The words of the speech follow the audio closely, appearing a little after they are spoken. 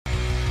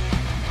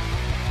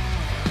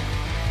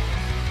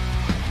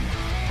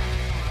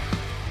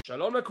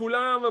שלום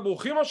לכולם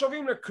וברוכים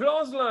השבים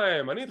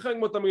לקלוזליין. אני איתכם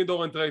כמו תמיד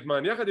אורן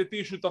טרייטמן, יחד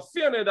איתי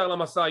שותפי הנהדר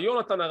למסע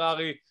יונתן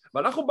הררי,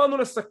 ואנחנו באנו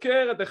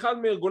לסקר את אחד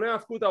מארגוני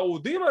ההפקות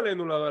האהודים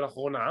עלינו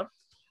לאחרונה,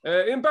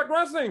 אימפקט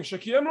רסלינג,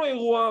 שקיים לו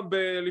אירוע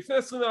לפני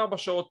 24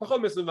 שעות,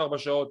 פחות מ-24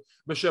 שעות,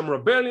 בשם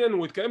רבליון.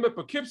 הוא התקיים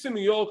בפוקיפסי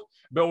ניו יורק,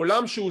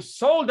 בעולם שהוא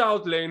סולד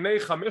אאוט לעיני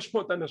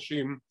 500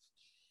 אנשים.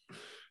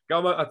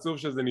 כמה עצוב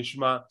שזה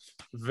נשמע,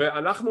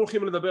 ואנחנו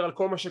הולכים לדבר על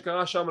כל מה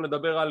שקרה שם,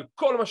 לדבר על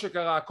כל מה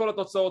שקרה, כל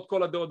התוצאות,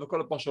 כל הדעות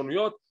וכל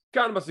הפרשנויות,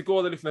 כאן בסיקור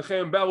הזה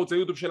לפניכם, בערוץ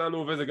היוטיוב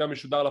שלנו, וזה גם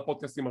משודר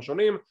לפודקאסטים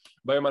השונים,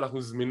 בהם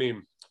אנחנו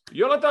זמינים.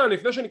 יונתן,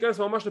 לפני שניכנס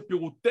ממש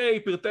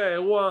פרטי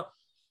האירוע,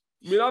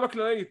 מילה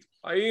בכללית,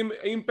 האם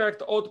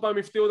אימפקט עוד פעם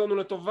הפתיע אותנו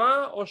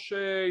לטובה, או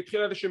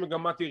שהתחילה איזושהי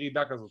מגמת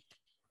ירידה כזאת?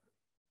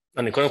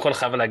 אני קודם כל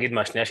חייב להגיד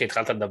מהשנייה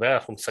שהתחלת לדבר,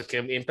 אנחנו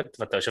מסקרים אימפקט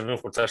ואתה יושב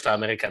במחולצה של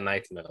האמריקן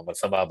נייטמר, אבל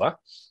סבבה.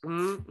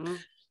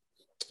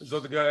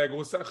 זאת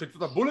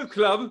חיצות הבולט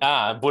קלאב.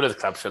 הבולט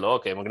קלאב שלו,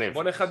 אוקיי, מגניב.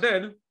 בוא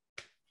נחדד.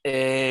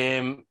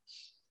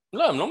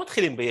 לא, הם לא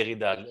מתחילים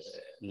בירידה,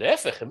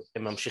 להפך,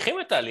 הם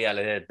ממשיכים את העלייה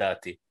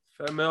לדעתי.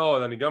 יפה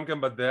מאוד, אני גם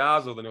כן בדעה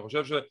הזאת, אני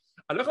חושב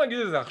אני לא יכול להגיד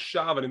את זה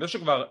עכשיו, אני יודע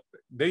שכבר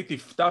די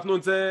תפתפנו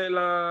את זה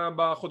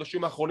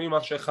בחודשים האחרונים,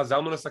 אף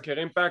שחזרנו לסקר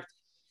אימפקט.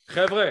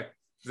 חבר'ה,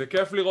 זה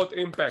כיף לראות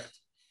אימפקט.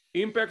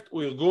 אימפקט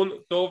הוא ארגון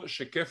טוב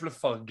שכיף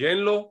לפרגן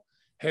לו,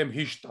 הם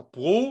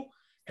השתפרו,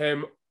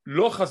 הם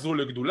לא חזרו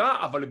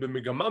לגדולה, אבל הם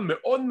במגמה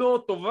מאוד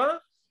מאוד טובה,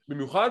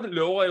 במיוחד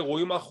לאור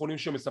האירועים האחרונים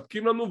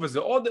שמספקים לנו, וזה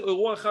עוד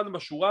אירוע אחד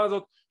בשורה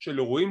הזאת של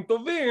אירועים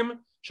טובים,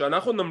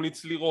 שאנחנו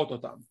נמליץ לראות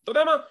אותם. אתה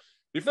יודע מה?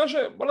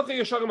 בוא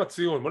נתחיל ישר עם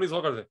הציון, בוא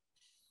נזרוק על זה.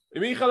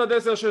 אם היא 1 עד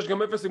 10, 6,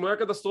 גם 0, אם הוא היה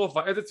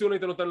קטסטרופה, איזה ציון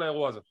היית נותן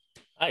לאירוע הזה?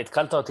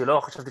 התקלת אותי, לא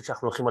חשבתי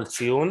שאנחנו הולכים על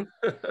ציון.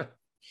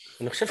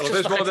 אני חושב אתה רוצה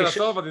לשמור את זה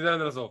לסוף, אני אתן את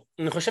זה לסוף.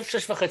 אני חושב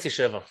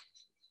 6.5-7.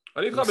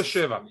 אני איתך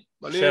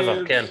ב7. 7,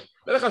 כן.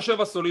 אני לך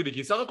 7 סולידי,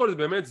 כי סך הכל זה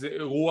באמת זה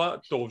אירוע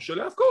טוב של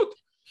ההפקות,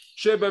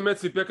 שבאמת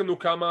סיפק לנו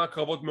כמה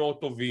קרבות מאוד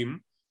טובים,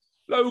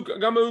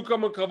 גם היו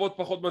כמה קרבות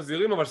פחות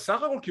מזהירים, אבל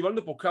סך הכל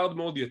קיבלנו פה קארד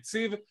מאוד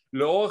יציב,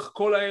 לאורך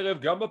כל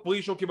הערב, גם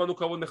בפרישון קיבלנו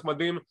קרבות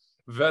נחמדים,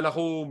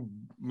 ואנחנו,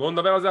 בואו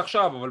נדבר על זה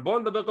עכשיו, אבל בואו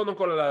נדבר קודם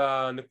כל על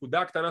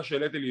הנקודה הקטנה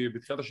שהעליתי לי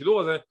בתחילת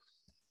השידור הזה.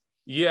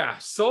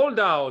 sold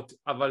out,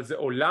 אבל זה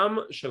עולם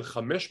של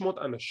 500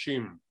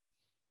 אנשים.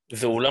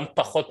 זה עולם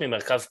פחות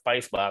ממרכז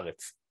פייס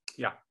בארץ.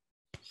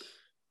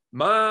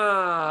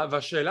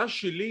 והשאלה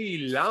שלי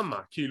היא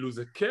למה? כאילו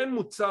זה כן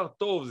מוצר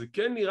טוב, זה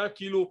כן נראה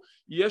כאילו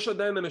יש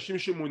עדיין אנשים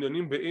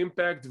שמעוניינים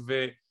באימפקט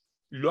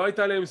ולא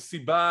הייתה להם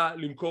סיבה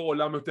למכור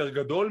עולם יותר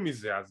גדול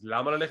מזה, אז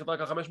למה ללכת רק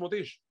על 500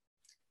 איש?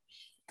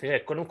 תראה,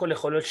 קודם כל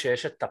יכול להיות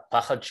שיש את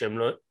הפחד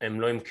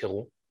שהם לא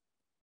ימכרו.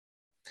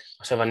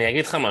 עכשיו אני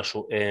אגיד לך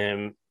משהו,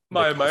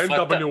 מה, הם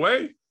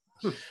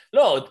ה-NWA?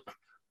 לא,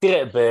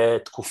 תראה,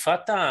 בתקופת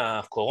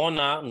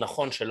הקורונה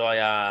נכון שלא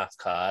היה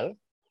קהל,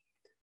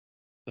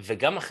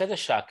 וגם אחרי זה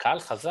שהקהל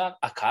חזר,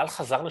 הקהל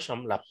חזר לשם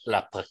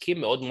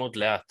לפרקים מאוד מאוד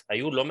לאט.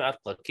 היו לא מעט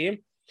פרקים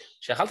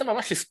שיכלת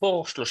ממש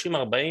לספור 30,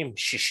 40,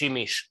 60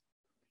 איש.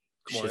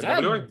 שזה היה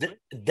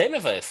די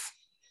מבאס.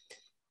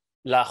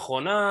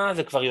 לאחרונה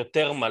זה כבר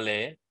יותר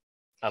מלא,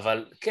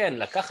 אבל כן,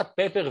 לקחת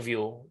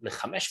פייפריוויו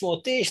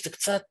ל-500 איש זה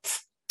קצת...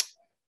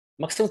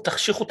 מקסימום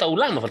תחשיכו את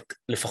האולם, אבל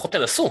לפחות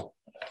תנסו.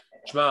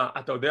 תשמע,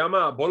 אתה יודע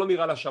מה? בוא לא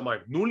נראה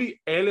לשמיים. תנו לי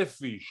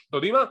 1,000 איש. אתה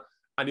יודעים מה?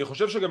 אני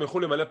חושב שגם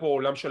יכולו למלא פה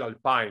עולם של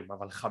 2,000,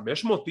 אבל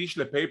 500 איש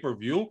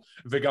לפייפריוויו,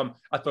 וגם,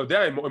 אתה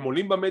יודע, הם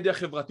עולים במדיה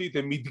החברתית,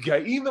 הם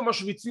מתגאים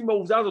ומשוויצים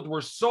בעובדה הזאת,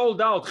 we're sold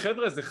out,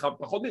 חבר'ה, זה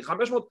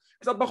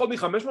קצת פחות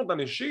מ-500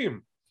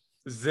 אנשים.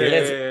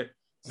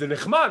 זה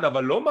נחמד,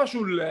 אבל לא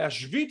משהו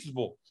להשוויץ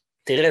בו.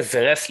 תראה,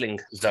 זה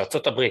רסלינג, זה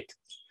ארצות הברית.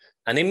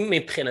 אני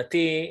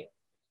מבחינתי...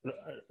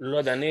 לא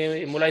יודע,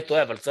 אני אולי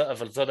טועה,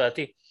 אבל זו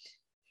דעתי.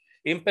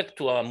 אימפקט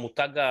הוא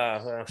המותג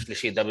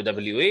השלישי,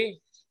 WWE,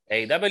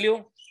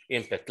 AW,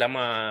 אימפקט.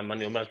 למה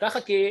אני אומר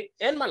ככה? כי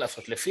אין מה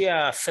לעשות, לפי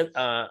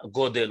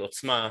הגודל,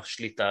 עוצמה,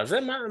 שליטה, זה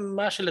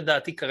מה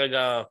שלדעתי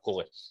כרגע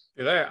קורה.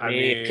 תראה,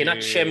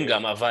 מבחינת שם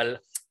גם, אבל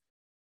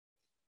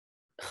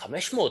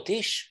 500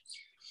 איש?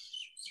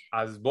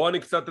 אז בוא אני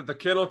קצת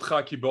אתקן אותך,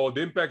 כי בעוד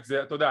אימפקט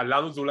זה, אתה יודע,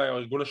 לנו זה אולי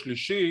הארגון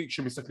השלישי,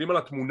 כשמסתכלים על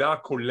התמונה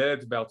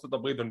הכוללת בארצות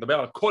הברית, ונדבר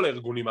על כל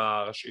הארגונים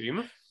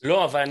הראשיים.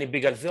 לא, אבל אני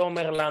בגלל זה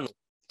אומר לנו.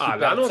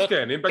 לנו אז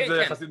כן, אימפקט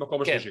זה יחסית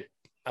מקום השלישי.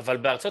 אבל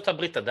בארצות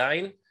הברית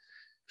עדיין,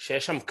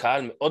 שיש שם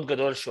קהל מאוד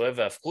גדול שאוהב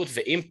ההפקות,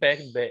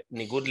 ואימפקט,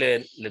 בניגוד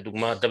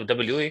לדוגמה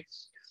WWE,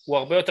 הוא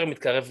הרבה יותר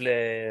מתקרב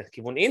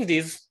לכיוון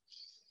אינדיז,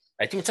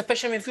 הייתי מצפה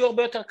שהם יביאו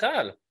הרבה יותר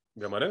קהל.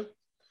 גם אני?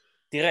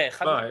 תראה,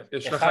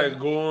 יש לך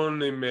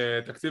ארגון עם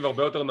תקציב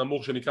הרבה יותר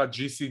נמוך שנקרא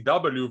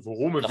GCW,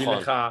 והוא מביא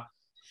לך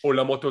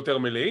עולמות יותר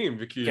מלאים,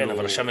 וכאילו... כן,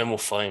 אבל שם הם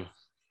מופרעים.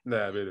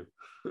 בדיוק.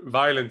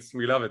 Violence,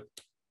 we love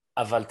it.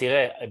 אבל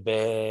תראה,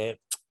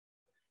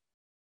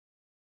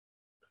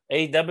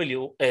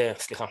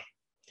 סליחה,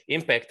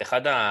 אימפקט,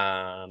 אחד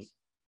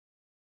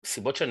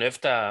הסיבות שאני אוהב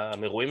את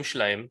האירועים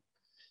שלהם,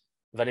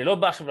 ואני לא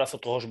בא עכשיו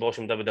לעשות ראש בראש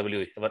עם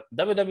WWE, אבל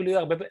WWE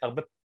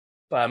הרבה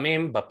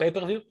פעמים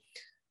בפייפריוויו,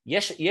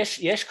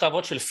 יש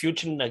קרבות של פיוד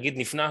שנגיד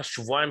נפנה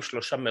שבועיים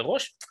 3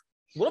 מראש,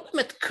 הוא לא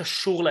באמת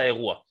קשור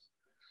לאירוע.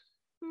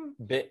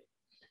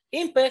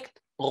 באימפקט,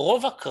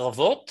 רוב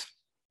הקרבות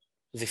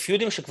זה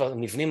פיודים שכבר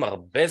נבנים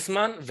הרבה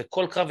זמן,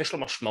 וכל קרב יש לו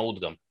משמעות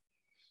גם.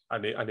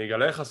 אני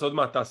אגלה לך סוד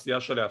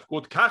מהתעשייה של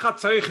ההאבקות, ככה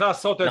צריך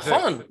לעשות את זה.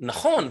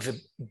 נכון,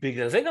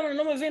 ובגלל זה גם אני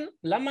לא מבין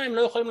למה הם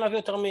לא יכולים להביא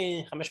יותר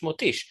מ-500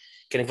 איש,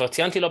 כי אני כבר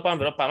ציינתי לא פעם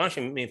ולא פעם,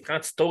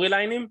 שמבחינת סטורי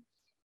ליינים,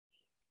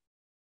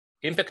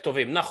 אימפקט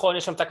טובים. נכון,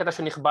 יש שם את הקטע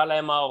שנכבה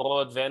להם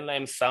האורות, ואין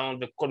להם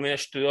סאונד וכל מיני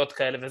שטויות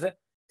כאלה וזה,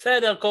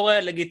 בסדר,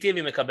 קורה,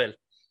 לגיטימי, מקבל.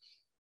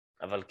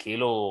 אבל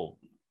כאילו,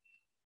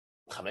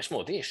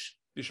 500 איש.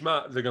 תשמע,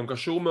 זה גם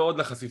קשור מאוד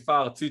לחשיפה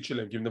הארצית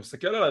שלהם, כי אם אתה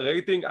מסתכל על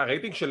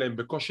הרייטינג שלהם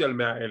בקושי על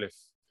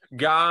 100,000.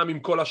 גם עם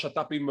כל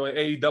השטאפים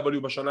A.W.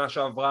 בשנה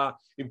שעברה,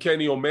 עם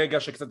קני אומגה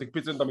שקצת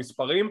הקפיצו את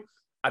המספרים,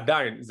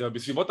 עדיין, זה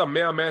בסביבות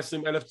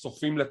ה-100-120 אלף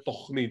צופים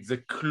לתוכנית, זה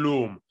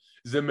כלום,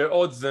 זה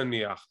מאוד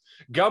זניח.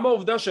 גם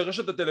העובדה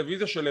שרשת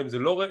הטלוויזיה שלהם, זה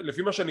לא,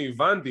 לפי מה שאני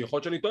הבנתי, יכול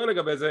להיות שאני טועה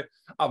לגבי זה,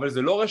 אבל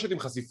זה לא רשת עם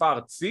חשיפה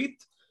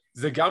ארצית,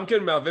 זה גם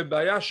כן מהווה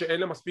בעיה שאין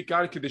להם מספיק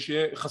קהל כדי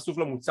שיהיה חשוף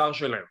למוצר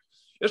שלהם.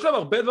 יש להם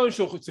הרבה דברים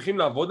שצריכים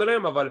לעבוד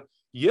עליהם, אבל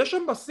יש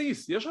שם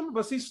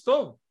בסיס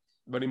טוב.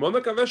 ואני מאוד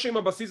מקווה שעם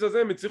הבסיס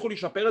הזה הם הצליחו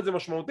לשפר את זה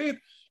משמעותית,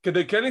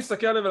 כדי כן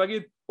להסתכל עליהם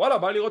ולהגיד, וואלה,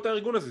 בא לראות את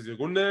הארגון הזה, זה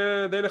ארגון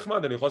די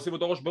נחמד, אני יכול לשים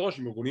אותו ראש בראש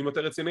עם ארגונים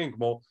יותר רציניים,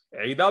 כמו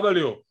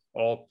A.W.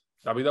 או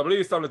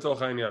WWE סתם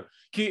לצורך העניין.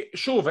 כי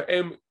שוב,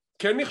 הם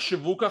כן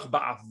נחשבו כך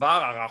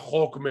בעבר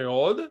הרחוק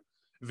מאוד,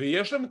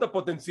 ויש להם את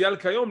הפוטנציאל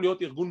כיום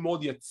להיות ארגון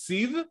מאוד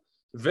יציב,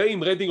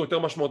 ועם רייטינג יותר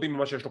משמעותי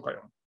ממה שיש לו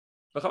כיום.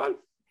 וחבל.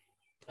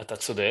 אתה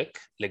צודק,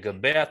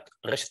 לגבי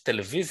רשת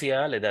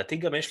טלוויזיה, לדעתי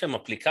גם יש להם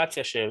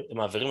אפליקציה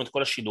שמעבירים את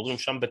כל השידורים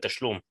שם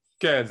בתשלום.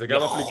 כן, זה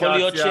גם אפליקציה. יכול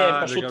להיות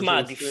שהם פשוט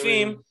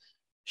מעדיפים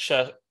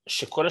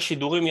שכל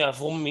השידורים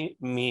יעברו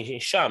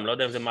משם, לא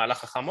יודע אם זה מהלך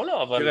חכם או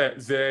לא, אבל...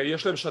 תראה,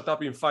 יש להם שטאפ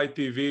עם פייט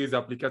TV, זה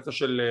אפליקציה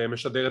של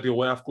משדרת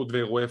אירועי האבקות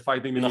ואירועי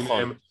פייטינג.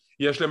 נכון.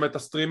 יש להם את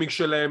הסטרימינג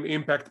שלהם,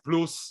 אימפקט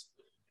פלוס,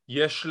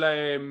 יש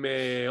להם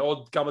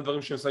עוד כמה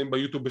דברים שהם שמים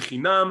ביוטיוב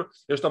בחינם,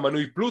 יש את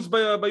המנוי פלוס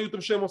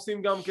ביוטיוב שהם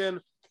עושים גם כן,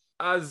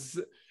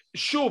 אז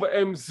שוב,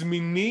 הם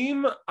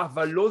זמינים,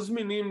 אבל לא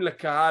זמינים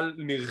לקהל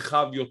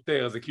נרחב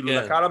יותר, זה כאילו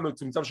לקהל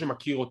המצומצם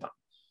שמכיר אותם.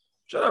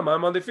 שאלה, מה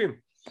הם מעדיפים?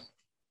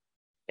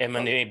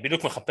 אני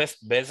בדיוק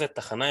מחפש באיזה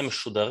תחנה הם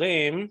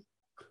משודרים.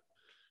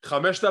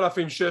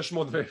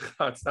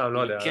 5601, סתם, לא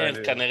יודע. כן,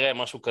 כנראה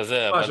משהו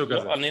כזה,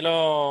 אבל אני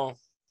לא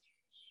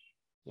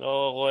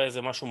רואה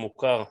איזה משהו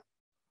מוכר.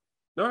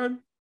 לא, אין.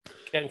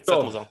 כן, קצת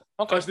מוזר.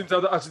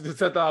 אז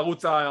שתמצא את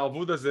הערוץ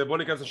העבוד הזה, בוא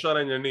ניכנס לשאר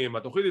לעניינים.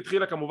 התוכנית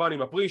התחילה כמובן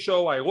עם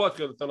הפרי-שואו, האירוע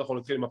יותר נכון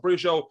התחיל עם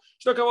הפרי-שואו,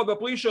 שתי קרבות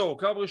בפרי-שואו,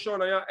 קרב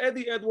ראשון היה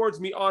אדי אדוורדס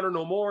מ-Honor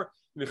No More,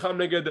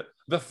 נלחם נגד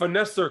The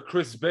Finesser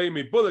קריס ביי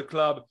מבולט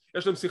קלאב,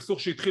 יש להם סכסוך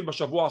שהתחיל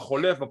בשבוע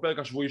החולף בפרק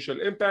השבועי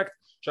של אימפקט,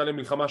 שהיה להם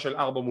מלחמה של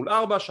 4 מול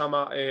 4, שם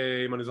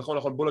אם אני זוכר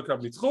נכון בולט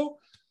קלאב ניצחו,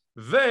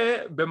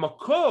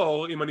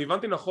 ובמקור, אם אני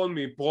הבנתי נכון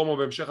מפרומו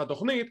בהמשך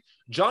התוכנית,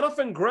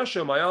 ג'ונת'ן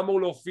גרשם היה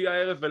אמור להופיע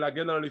הערב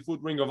ולהגן על אליפות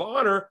רינג אוף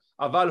אונר,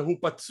 אבל הוא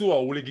פצוע,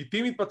 הוא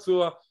לגיטימית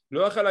פצוע,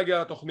 לא יכול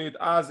להגיע לתוכנית,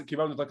 אז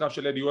קיבלנו את הקרב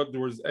של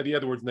אדי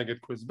אדוורדס נגד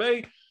קריס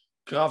ביי,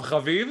 קרב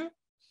חביב,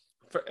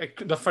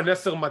 The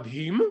Finesser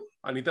מדהים,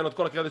 אני אתן לו את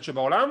כל הקרדיט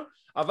שבעולם,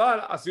 אבל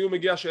הסיום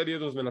מגיע שאדי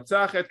אדוורדס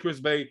מנצח את קריס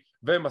ביי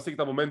ומשיג את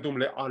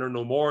המומנטום ל-Honor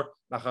No More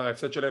לאחר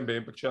ההפסד שלהם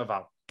באימפקט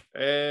שעבר.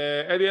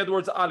 אדי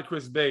אדוורדס על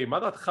קריס ביי, מה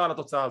דעתך על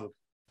התוצאה הזאת?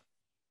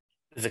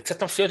 זה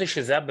קצת מפתיע אותי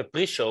שזה היה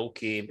בפרי-שואו,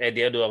 כי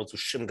אדי אדוורדס הוא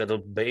שם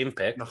גדול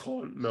באימפקט.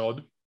 נכון,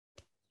 מאוד.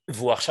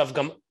 והוא עכשיו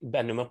גם,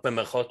 אני אומר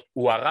במרכאות,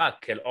 הוא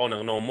ערק אל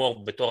Honor No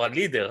More בתור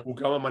הלידר. הוא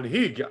גם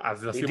המנהיג,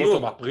 אז לשים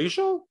אותו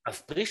בפרי-שואו?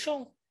 אז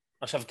פרי-שואו?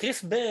 עכשיו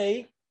קריס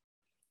ביי,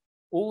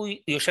 הוא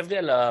יושב לי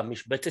על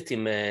המשבצת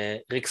עם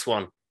ריק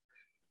סואן.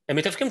 הם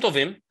מתאבקים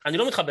טובים, אני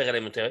לא מתחבר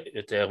אליהם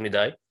יותר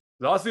מדי.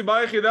 זו הסיבה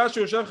היחידה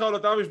שהוא יושב לך על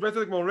אותה משבצת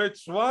כמו ריק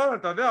סואן,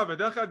 אתה יודע,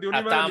 בדרך כלל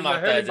דיונים האלה אתה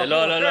אמרת את זה,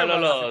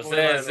 לא,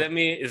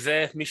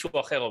 זה מישהו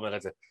אחר אומר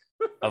את זה.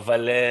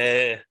 אבל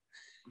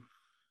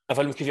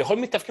הם כביכול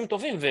מתאבקים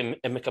טובים, והם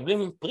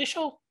מקבלים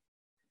פרי-שואו,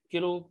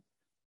 כאילו...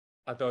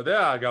 אתה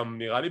יודע, גם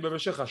נראה לי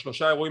במשך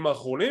 3 האירועים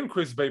האחרונים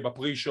קריס ביי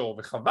בפרי-שואו,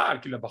 וחבל,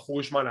 כי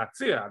לבחור יש מה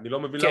להציע, אני לא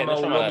מבין למה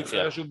הוא לא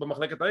מתחרה שוב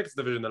במחלקת האקס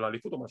דיוויז'ן על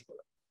האליפות או משהו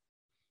כזה.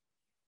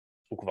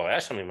 הוא כבר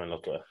היה שם אם אני לא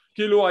טועה.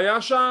 כאילו הוא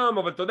היה שם,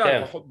 אבל אתה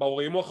יודע,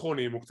 באירועים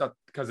האחרונים הוא קצת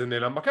כזה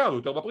נעלם בקר, הוא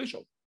יותר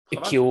בפרי-שואו.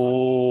 כי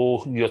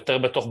הוא יותר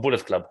בתוך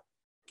בולט קלאב.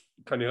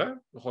 כנראה,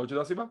 יכול להיות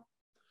שזו הסיבה.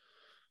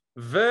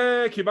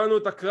 וקיבלנו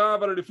את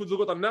הקרב על אליפות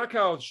זוגות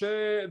הנאקאוט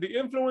ש-The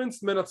Influence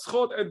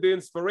מנצחות את The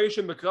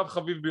Inspiration בקרב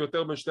חביב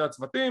ביותר בין שני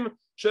הצוותים,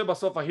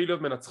 שבסוף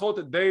ההיליות מנצחות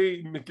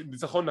די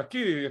ניצחון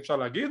נקי אפשר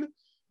להגיד,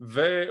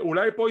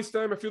 ואולי פה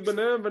יסתיים הפיוד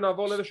ביניהם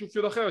ונעבור לאיזשהו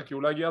פיוד אחר, כי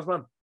אולי הגיע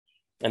הזמן.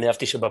 אני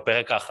אהבתי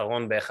שבפרק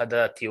האחרון באחד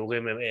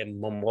התיאורים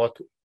הם אומרות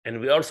And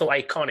we also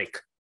iconic.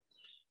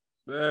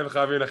 הם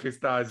חייבים להכניס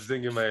את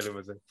הזינגים האלה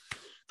וזה.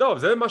 טוב,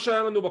 זה מה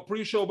שהיה לנו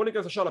בפרי-שואו, בוא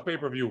ניכנס עכשיו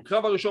לפייפריוויו.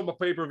 קרב הראשון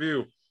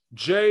בפייפריוויו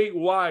ג'יי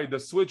ווייט,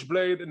 The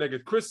Switchblade, נגד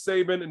קריס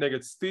סייבן,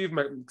 נגד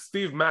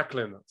סטיב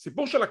מקלן.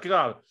 סיפור של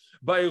הקרב.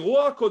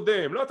 באירוע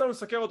הקודם, לא יצאנו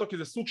לסקר אותו כי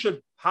זה סוג של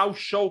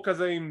house show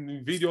כזה עם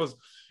וידאוס,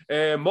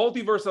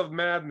 Multiverse of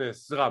Madness,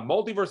 סליחה,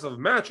 Multiverse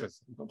of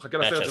Matches, אתה מחכה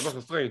לסרט של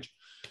דוקטור סטרנג',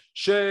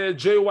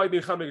 שג'יי ווייט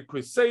נלחם נגד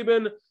קריס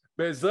סייבן,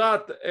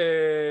 בעזרת,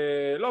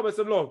 לא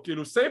בעצם לא,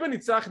 כאילו סייבן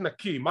ניצח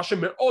נקי, מה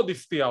שמאוד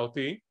הפתיע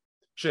אותי,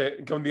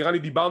 שגם נראה לי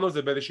דיברנו על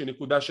זה באיזושהי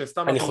נקודה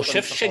שסתם... אני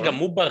חושב שגם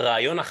הוא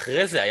ברעיון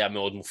אחרי זה היה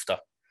מאוד מופתע.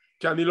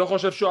 כי אני לא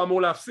חושב שהוא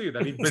אמור להפסיד,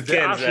 אני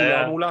בדעה שהוא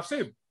לא אמור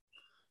להפסיד.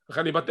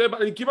 אני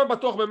כמעט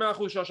בטוח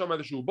ב100% שהיה שם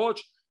איזשהו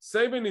בוטש,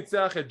 סייבן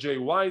ניצח את ג'יי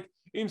ווייט,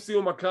 עם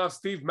סיום הקרב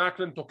סטיב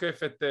מקלן תוקף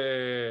את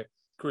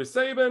קריס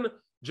סייבן,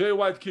 ג'יי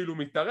ווייט כאילו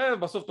מתערב,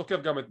 בסוף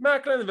תוקף גם את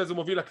מקלן, וזה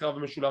מוביל לקרב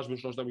המשולש בין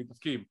שלושת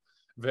המתאבקים.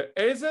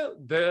 ואיזה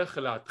דרך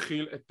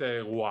להתחיל את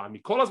האירוע. אני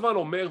כל הזמן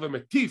אומר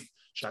ומטיף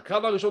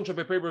שהקרב הראשון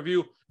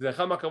שבפייפריוויו זה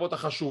אחד מהקרבות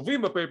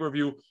החשובים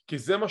בפייפריוויו, כי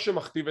זה מה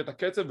שמכתיב את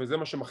הקצב וזה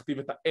מה שמכתיב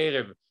את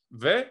הערב.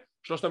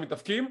 ושלושת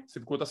המתאבקים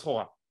סיפקו את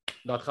הסחורה.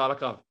 דעתך על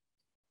הקרב.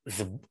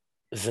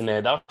 זה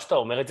נהדר שאתה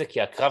אומר את זה,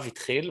 כי הקרב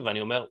התחיל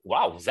ואני אומר,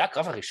 וואו, זה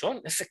הקרב הראשון?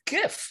 איזה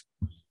כיף!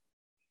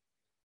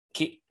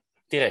 כי,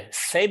 תראה,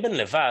 סייבן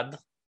לבד,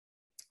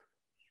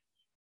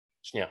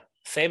 שנייה,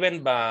 סייבן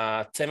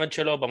בצמד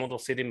שלו, במוטור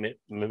סיטי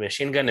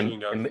משינגן,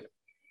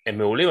 הם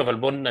מעולים, אבל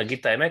בואו נגיד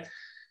את האמת,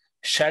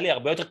 שלי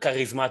הרבה יותר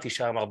קריזמטי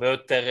שם, הרבה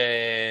יותר,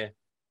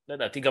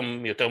 לדעתי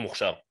גם יותר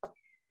מוכשר.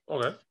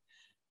 אוקיי.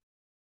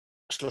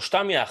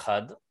 שלושתם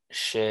יחד,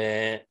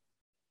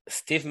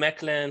 שסטיב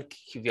מקלן,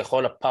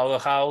 כביכול הפאוור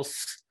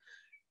האוס,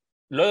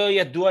 לא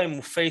ידוע אם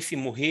הוא פייס, אם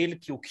הוא היל,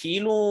 כי הוא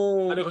כאילו...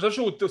 אני חושב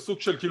שהוא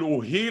סוג של כאילו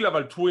הוא היל,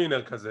 אבל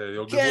טווינר כזה.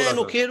 כן,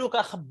 הוא כאילו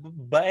ככה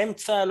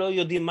באמצע, לא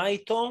יודעים מה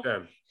איתו.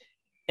 כן.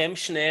 הם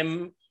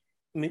שניהם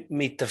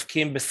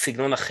מתאבקים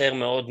בסגנון אחר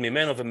מאוד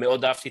ממנו,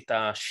 ומאוד אהבתי את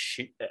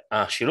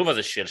השילוב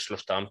הזה של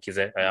שלושתם, כי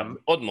זה היה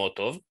מאוד מאוד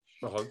טוב.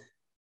 נכון.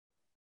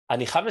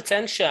 אני חייב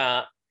לציין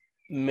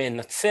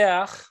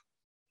שהמנצח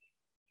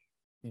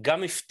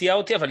גם הפתיע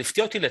אותי, אבל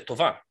הפתיע אותי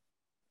לטובה.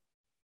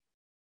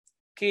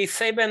 כי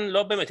סייבן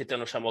לא באמת ייתן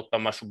לו שם עוד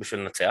פעם משהו בשביל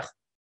לנצח.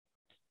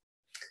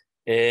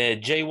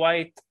 ג'יי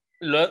ווייט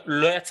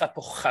לא יצא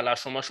פה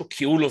חלש או משהו,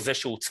 כי הוא לא זה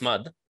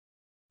שהוצמד.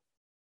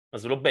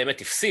 אז הוא לא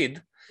באמת הפסיד.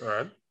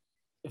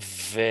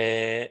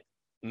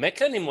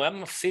 ומקלן, אם הוא היה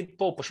מפסיד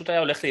פה, הוא פשוט היה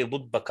הולך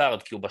לאיבוד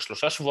בקארד, כי הוא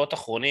בשלושה שבועות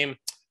האחרונים,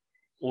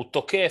 הוא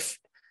תוקף,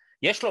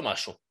 יש לו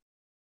משהו.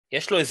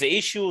 יש לו איזה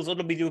אישיו, זאת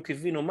לא בדיוק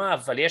הבינו מה,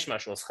 אבל יש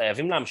משהו, אז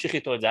חייבים להמשיך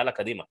איתו את זה הלאה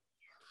קדימה.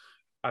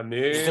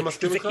 אני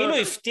מסכים איתך. זה כאילו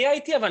הפתיע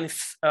איתי,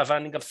 אבל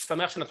אני גם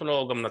שמח שנתנו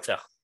לו גם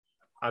לנצח.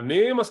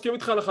 אני מסכים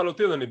איתך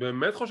לחלוטין, אני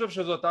באמת חושב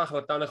שזו הייתה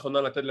החלטה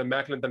נכונה לתת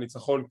למקלן את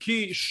הניצחון,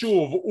 כי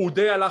שוב, הוא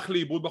די הלך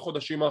לאיבוד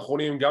בחודשים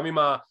האחרונים, גם עם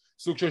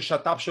הסוג של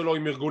שטאפ שלו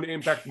עם ארגון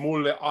אימפקט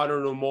מול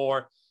Honor No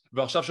More,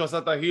 ועכשיו שהוא עשה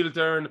את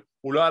ההילטרן,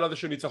 הוא לא היה לו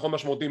איזשהו ניצחון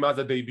משמעותי מאז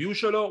הדייביוט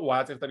שלו, הוא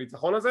היה צריך את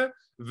הניצחון הזה,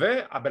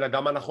 והבן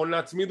אדם הנכון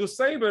להצמיד הוא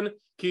סייבן,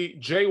 כי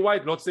ג'יי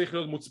ווייט לא צריך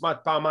להיות מוצמד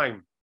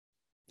פעמיים.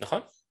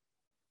 נכון,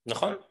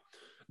 נכון.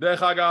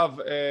 דרך אגב,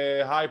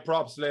 היי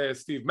פרופס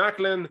לסטיב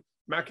מקלן,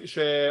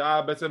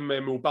 שהיה בעצם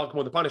מאופר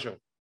כמו The Punisher.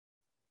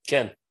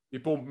 כן.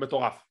 איפור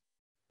מטורף.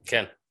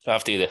 כן,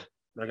 אהבתי את זה.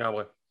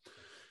 לגמרי.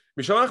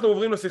 משם אנחנו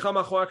עוברים לשיחה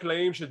מאחורי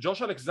הקלעים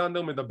שג'וש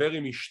אלכסנדר מדבר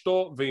עם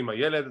אשתו ועם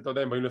הילד, אתה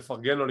יודע, הם באים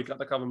לפרגן לו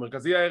לקראת הקו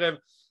המרכזי הערב,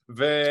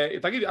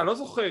 ותגיד, אני לא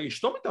זוכר,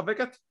 אשתו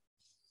מתאבקת?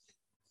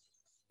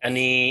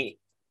 אני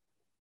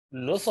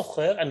לא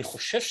זוכר, אני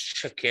חושב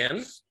שכן.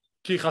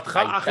 כי היא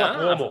חתכה אחלה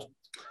פרומו.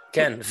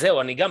 כן,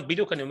 זהו, אני גם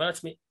בדיוק, אני אומר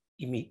לעצמי,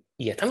 היא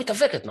הייתה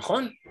מתאבקת,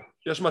 נכון?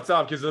 יש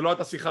מצב, כי זה לא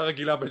הייתה שיחה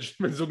רגילה בין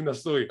זוג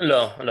נשוי.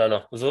 לא, לא, לא,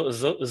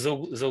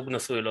 זוג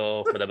נשוי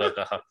לא מדבר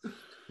ככה.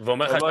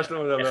 ואומר לך,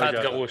 אחד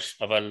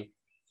גרוש, אבל...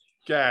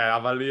 כן,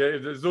 אבל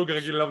זוג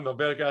רגיל לא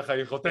מדבר ככה,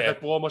 היא חותכת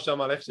פרומו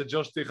שם על איך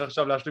שג'וש צריך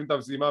עכשיו להשלים את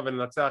המשימה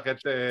ולנצח את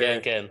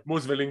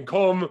מוס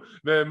ולנקום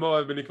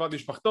ולנקמת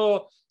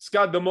משפחתו.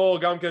 סקאט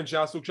דמור גם כן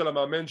שהיה סוג של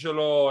המאמן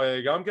שלו,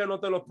 גם כן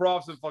נותן לו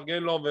פרופס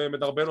ומפרגן לו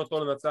ומדרבן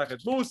אותו לנצח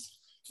את מוס.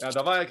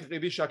 הדבר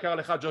היחידי שעקר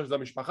לך ג'וש זה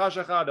המשפחה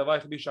שלך, הדבר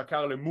היחידי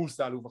שעקר למוס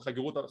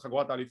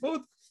חגורת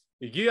האליפות,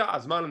 הגיע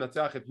הזמן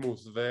לנצח את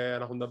מוס,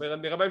 ואנחנו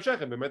נראה בהמשך,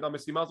 באמת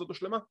המשימה הזאת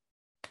הושלמה.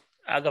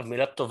 אגב,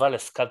 מילה טובה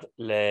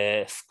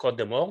לסקוט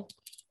דמור,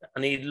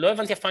 אני לא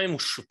הבנתי אף פעם אם הוא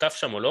שותף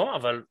שם או לא,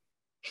 אבל...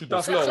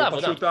 שותף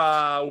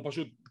לא, הוא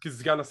פשוט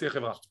כסגן נשיא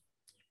החברה.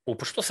 הוא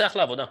פשוט עושה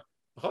אחלה עבודה.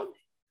 נכון,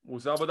 הוא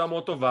עושה עבודה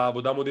מאוד טובה,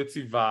 עבודה מאוד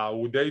יציבה,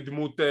 הוא די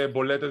דמות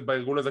בולטת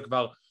בארגון הזה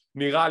כבר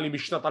נראה לי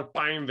משנת 2003-2004,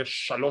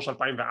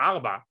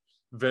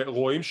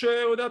 ורואים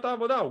שהוא יודע את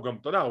העבודה, הוא גם,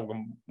 אתה יודע, הוא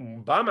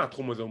בא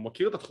מהתחום הזה, הוא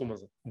מכיר את התחום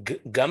הזה.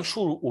 גם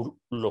שהוא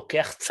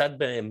לוקח צד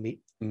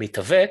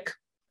מתאבק,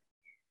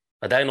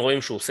 עדיין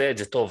רואים שהוא עושה את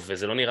זה טוב,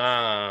 וזה לא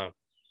נראה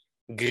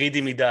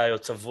גרידי מדי או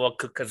צבוע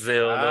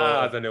כזה או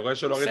לא. אז אני רואה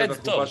שלא ראית את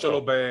התקופה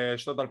שלו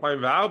בשנת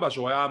 2004,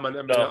 שהוא היה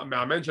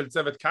מאמן של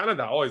צוות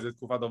קנדה, אוי, זו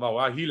תקופה טובה,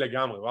 הוא היה היא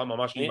לגמרי, הוא היה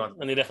ממש אימן.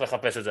 אני אלך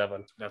לחפש את זה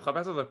אבל. אני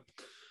לחפש את זה.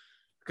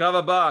 קרב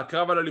הבא,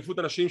 קרב על אליפות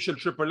הנשים של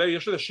טריפל איי,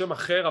 יש לזה שם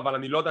אחר אבל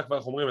אני לא יודע כבר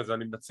איך אומרים את זה,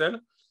 אני מתנצל.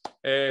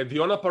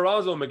 דיונה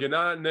פרזו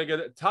מגנה נגד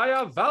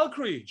טאיה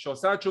ולקרי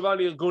שעושה תשובה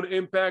לארגון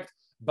אימפקט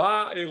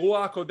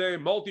באירוע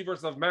הקודם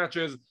מולטיברס אוף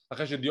מאצ'ז,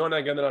 אחרי שדיונה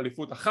הגנה על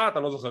אליפות אחת,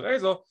 אני לא זוכר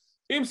איזו.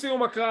 עם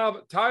סיום הקרב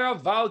טאיה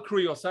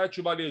ולקרי עושה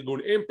תשובה לארגון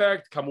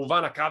אימפקט,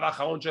 כמובן הקרב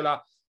האחרון שלה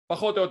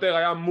פחות או יותר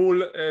היה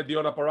מול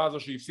דיונה פרזו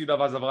שהפסידה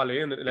ואז עברה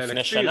ל-NXT.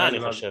 לפני שנה אני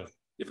חושב.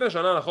 לפני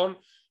שנה, נכון?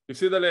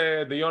 הפסידה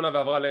לדיונה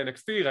ועברה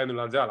ל-NXT, ראינו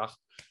לאן זה הלך.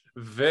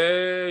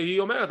 והיא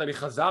אומרת, אני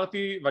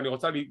חזרתי ואני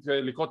רוצה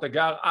לקרוא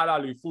תיגר על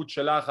האליפות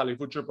שלך,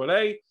 האליפות טריפל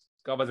איי,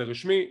 קרב הזה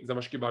רשמי, זה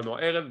מה שקיבלנו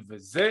הערב,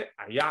 וזה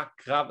היה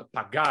קרב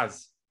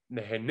פגז.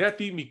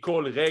 נהניתי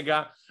מכל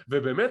רגע,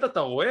 ובאמת אתה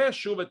רואה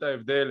שוב את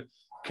ההבדל,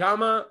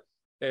 כמה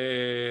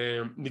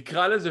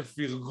נקרא לזה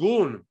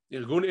פרגון,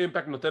 ארגון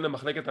אימפקט נותן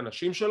למחלקת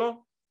הנשים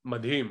שלו,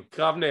 מדהים,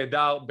 קרב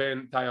נהדר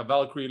בין טאיה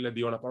ולקרי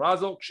לדיונה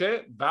פרזו,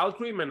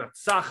 כשוולקרי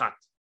מנצחת,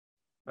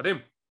 מדהים.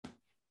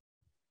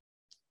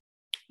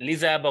 לי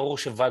זה היה ברור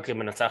שוולקרי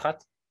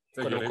מנצחת,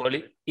 קודם כל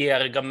היא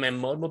הרי גם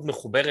מאוד מאוד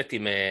מחוברת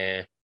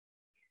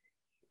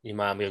עם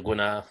הארגון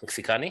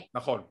המקסיקני.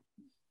 נכון.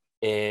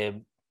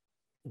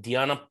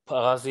 דיאנה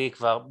פרזי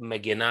כבר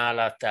מגנה על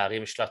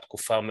התארים שלה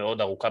תקופה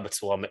מאוד ארוכה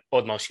בצורה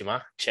מאוד מרשימה,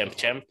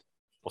 צ'מפ,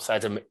 עושה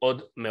את זה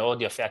מאוד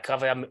מאוד יפה,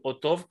 הקרב היה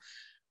מאוד טוב,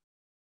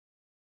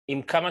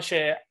 עם כמה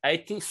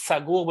שהייתי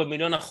סגור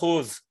ב1,000,000%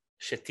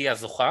 שתהיה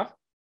זוכה,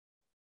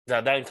 זה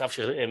עדיין קרב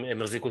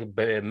שהם החזיקו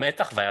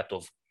במתח והיה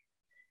טוב.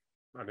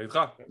 אני איתך.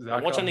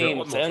 למרות שאני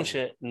מציין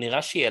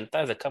שנראה שהיא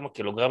העלתה איזה כמה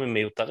קילוגרמים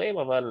מיותרים,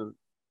 אבל...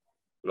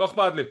 לא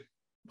אכפת לי.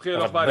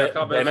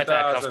 באמת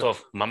היה קרב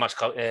טוב, ממש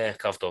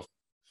קרב טוב.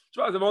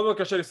 תשמע, זה מאוד מאוד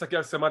קשה להסתכל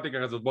על סמטיקה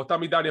כזאת. באותה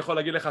מידה אני יכול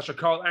להגיד לך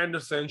שקרל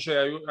אנדרסון,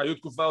 שהיו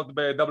תקופות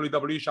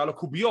ב-WWE שהיה לו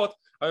קוביות,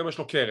 היום יש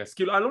לו קרס.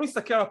 כאילו, אני לא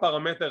מסתכל על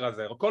הפרמטר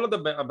הזה. כל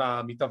עוד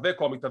המתאבק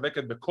או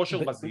המתאבקת בכושר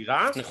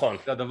בזירה,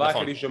 זה הדבר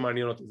היחידי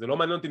שמעניין אותי. זה לא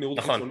מעניין אותי נראות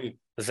חיצונית.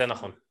 זה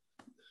נכון.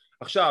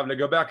 עכשיו,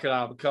 לגבי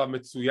הקרב, קרב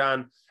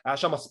מצוין. היה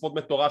שם ספוט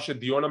מטורף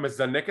שדיונה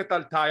מזנקת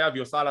על טאיה,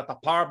 והיא עושה לה את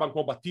הפאורבאמפ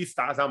כמו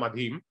בטיסטה, זה היה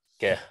מדהים.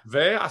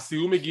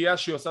 והסיום הגיע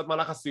שהיא עושה את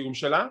מהלך הסיום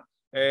שלה,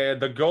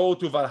 The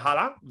Go to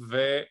Valhalla,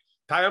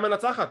 טאיה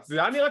מנצחת,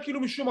 זה היה נראה כאילו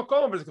משום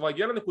מקום, אבל זה כבר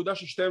הגיע לנקודה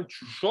ששתיהן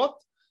תשושות,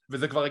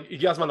 וזה כבר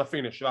הגיע הזמן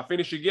לפיניש,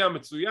 והפיניש הגיע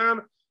מצוין,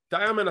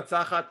 טאיה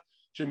מנצחת,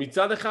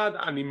 שמצד אחד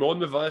אני מאוד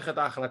מברך את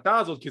ההחלטה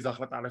הזאת, כי זו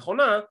החלטה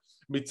נכונה,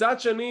 מצד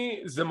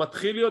שני זה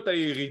מתחיל להיות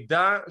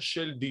הירידה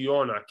של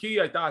דיונה, כי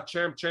היא הייתה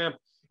צ'מפ,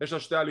 יש לה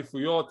 2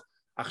 אליפויות,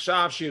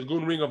 עכשיו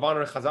שארגון רינג אוף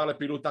אונר חזר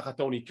לפעילות תחת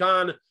טוני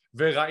קאן,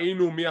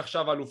 וראינו מי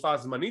עכשיו האלופה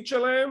הזמנית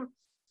שלהם,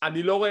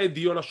 אני לא רואה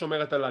דיונה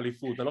שומרת על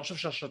האליפות, אני לא חושב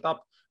שהשת"פ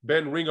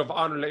בין רינג אוף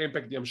אונר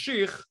לאימפקט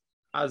ימשיך,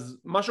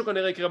 אז משהו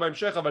כנראה יקרה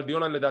בהמשך, אבל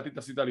דיונה לדעתי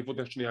תפסיד את האליפות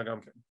השנייה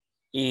גם כן.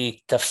 היא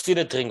תפסיד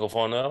את רינג אוף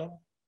אונר,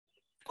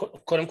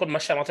 קודם כל מה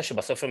שאמרת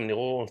שבסוף הם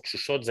נראו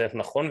תשושות זה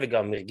נכון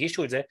וגם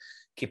הרגישו את זה,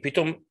 כי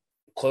פתאום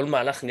כל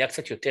מהלך נהיה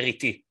קצת יותר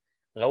איטי,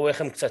 ראו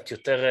איך הם קצת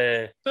יותר...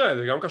 תראה,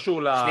 זה גם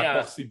קשור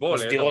לכוח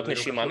סיבולת, מסדירות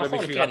נשימה,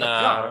 נכון, כן,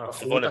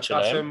 הסיבולת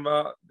שלהם.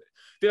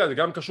 תראה, זה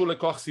גם קשור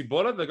לכוח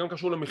סיבולת וגם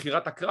קשור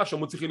למחירת הקרב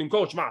שהם צריכים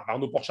למכור, תשמע,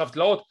 עברנו פה עכשיו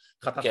תלאות,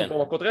 חטפנו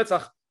פה מכות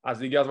רצח,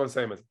 אז הגיע הזמן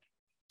לסיים את זה.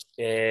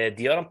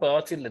 דיונה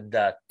פרזי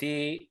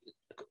לדעתי,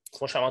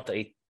 כמו שאמרת,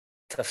 היא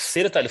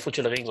תפסיד את האליפות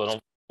של רינג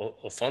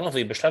אוף אונר,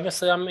 והיא בשלב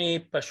מסוים היא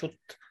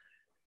פשוט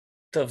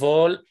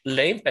תבוא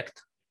לאימפקט,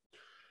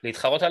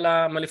 להתחרות על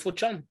האליפות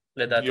שם,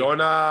 לדעתי.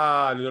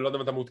 דיונה, אני לא יודע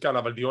אם אתה מעודכן,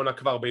 אבל דיונה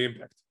כבר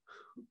באימפקט.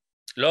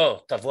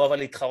 לא, תבוא אבל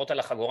להתחרות על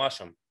החגורה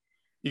שם.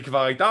 היא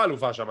כבר הייתה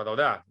אלופה שם, אתה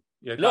יודע.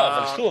 לא,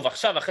 אבל שוב,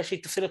 עכשיו, אחרי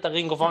שהיא תפסיד את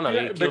הרינג אוף אונר, היא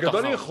כאילו תחזור.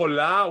 בגדול היא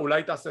יכולה,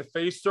 אולי תעשה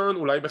פייסטרן,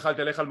 אולי בכלל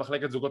תלך על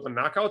מחלקת זוגות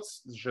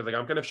הנאקאוטס, שזה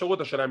גם כן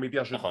אפשרות, השאלה אם היא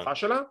תהיה השותפה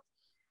שלה,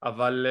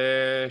 אבל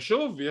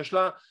שוב, יש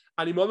לה,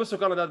 אני מאוד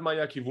מסוכן לדעת מה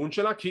יהיה הכיוון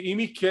שלה, כי אם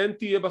היא כן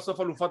תהיה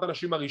בסוף אלופת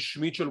הנשים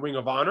הרשמית של רינג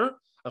אוף אונר,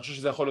 אני חושב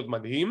שזה יכול להיות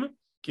מדהים,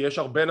 כי יש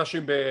הרבה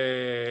נשים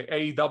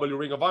ב-AEW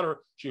רינג אוף אונר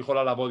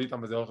שיכולה לעבוד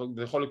איתם, וזה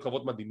יכול להיות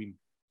קרבות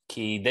מדהימים.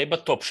 כי היא די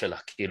בטופ שלה,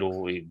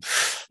 כאילו...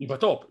 היא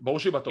בטופ, ברור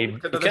שהיא בטופ.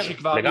 כדי שהיא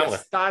כבר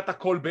עשתה את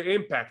הכל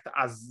באימפקט,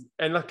 אז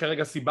אין לה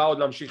כרגע סיבה עוד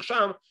להמשיך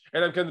שם,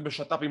 אלא אם כן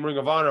בשת"פ עם רינג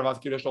אוף אונר, ואז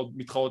כאילו יש לה עוד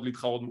מתחרות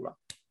להתחרות מולה.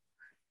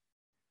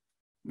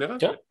 נראה?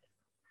 כן.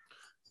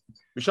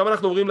 משם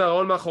אנחנו עוברים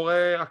להראות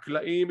מאחורי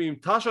הקלעים עם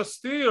טאשה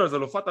סטירס,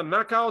 אלופת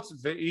הנאקאוטס,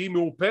 והיא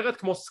מאופרת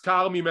כמו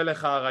סקאר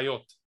ממלך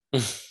האריות.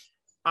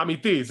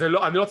 אמיתי,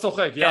 אני לא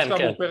צוחק, היא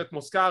אשכרה מאופרת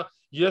כמו סקאר,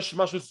 יש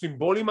משהו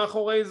סימבולי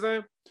מאחורי זה,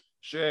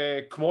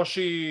 שכמו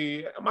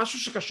שהיא, משהו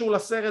שקשור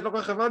לסרט, לא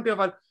כל כך הבנתי,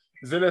 אבל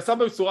זה נעשה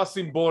בצורה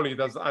סימבולית,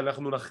 אז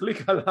אנחנו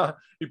נחליק על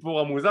האיפור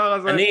המוזר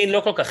הזה. אני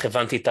לא כל כך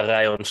הבנתי את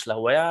הרעיון שלה,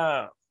 הוא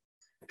היה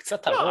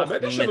קצת ארוך,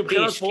 האמת היא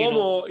שמבחינת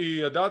פרומו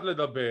היא יודעת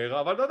לדבר,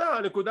 אבל אתה יודע,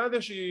 הנקודה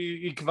היא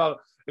שהיא כבר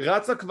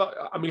רצה כבר,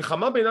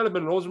 המלחמה בינה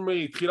לבין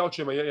רוזמרי התחילה עוד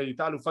שהיא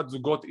הייתה אלופת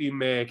זוגות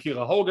עם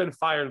קירה הוגן,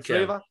 פייר אנד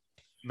פלייבה,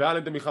 והיה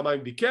להם את המלחמה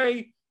עם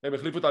דיקיי, הם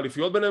החליפו את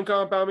האליפיות ביניהם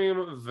כמה פעמים,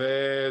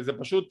 וזה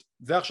פשוט,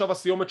 זה עכשיו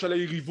הסיומת של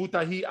היריבות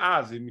ההיא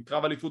אז, עם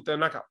קרב אליפות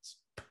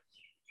נאקאוטס.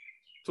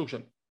 סוג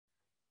של.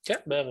 כן,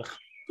 בערך.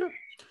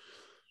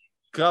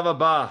 קרב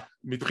הבא,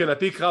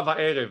 מבחינתי קרב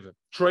הערב,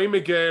 טריי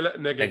מיגל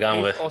נגד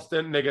אייס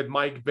אוסטין נגד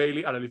מייק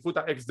ביילי על אליפות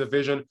האקס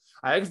דיוויז'ן.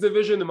 האקס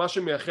דיוויז'ן, מה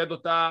שמייחד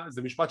אותה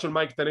זה משפט של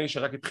מייק טני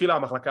שרק התחילה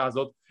המחלקה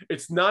הזאת,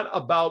 It's not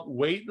about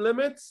weight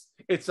limits,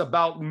 it's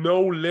about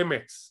no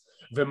limits.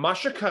 ומה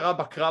שקרה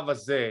בקרב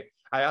הזה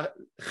היה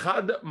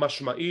חד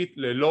משמעית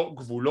ללא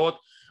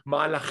גבולות,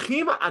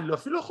 מהלכים, אני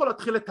אפילו לא יכול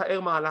להתחיל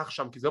לתאר מהלך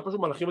שם כי זה לא פשוט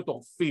מהלכים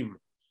מטורפים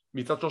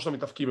מצד שלושת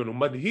המתאבקים האלו,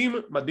 מדהים,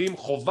 מדהים,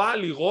 חובה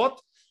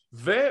לראות.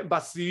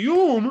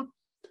 ובסיום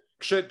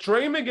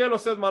כשטריי מיגל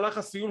עושה את מהלך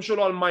הסיום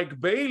שלו על מייק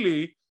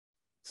ביילי,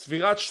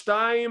 ספירת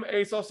 2,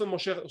 אייס אוסטין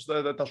מושך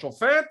את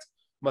השופט,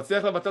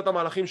 מצליח לבצע את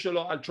המהלכים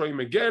שלו על טריי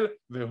מיגל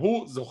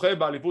והוא זוכה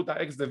באליפות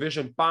האקס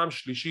דיוויז'ן פעם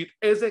שלישית.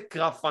 איזה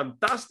קרב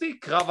פנטסטי,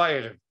 קרב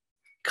הערב,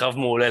 קרב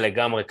מעולה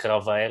לגמרי,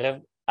 קרב הערב.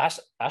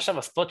 היה שם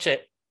הספוט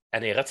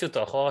שאני הרצתי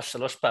אותו אחורה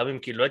 3 פעמים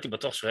כי לא הייתי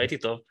בטוח שראיתי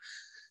טוב,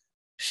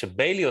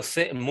 שביילי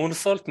עושה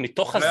מונסולט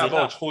מתוך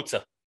הזירה החוצה.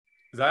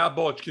 זה היה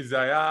בוטש, כי זה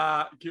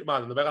היה, מה,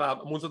 אתה מדבר על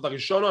המונסולט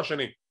הראשון או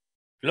השני?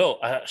 לא,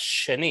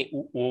 השני,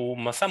 הוא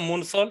מסע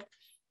מונסולט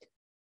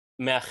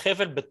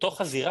מהחבל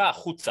בתוך הזירה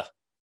החוצה,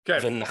 כן.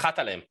 ונחת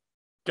עליהם.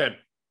 כן,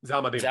 זה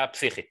היה מדהים. זה היה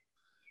פסיכי.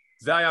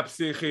 זה היה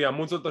פסיכי,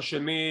 המונסולט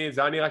השני,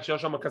 זה היה נראה שהיה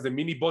שם כזה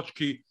מיני בוטש,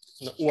 כי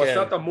הוא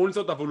עשה את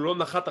המונסולט אבל הוא לא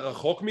נחת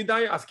רחוק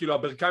מדי, אז כאילו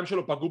הברכיים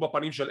שלו פגעו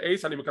בפנים של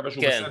אייס, אני מקווה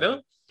שהוא בסדר.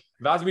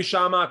 ואז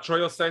משם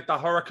טריי עושה את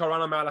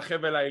ההוריקרונה מעל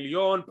החבל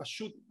העליון,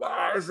 פשוט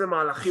וואי איזה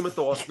מהלכים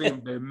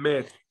מטורפים,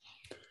 באמת.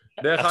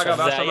 דרך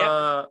אגב, היה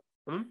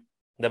שם...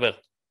 דבר.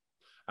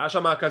 היה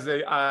שם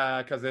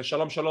כזה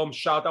שלום שלום,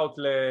 שארט אאוט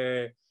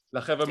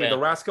לחבר'ה מ-The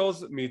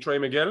Rascals, מטריי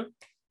מיגל,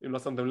 אם לא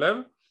שמתם לב.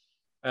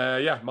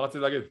 מה רציתי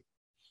להגיד?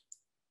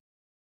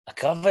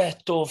 הקרב היה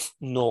טוב,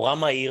 נורא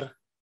מהיר.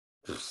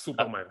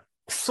 סופר מהיר.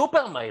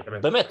 סופר מהיר,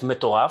 באמת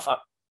מטורף.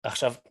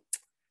 עכשיו,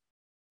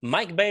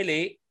 מייק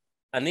ביילי,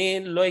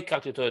 אני לא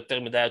הכרתי אותו יותר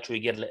מדי עד שהוא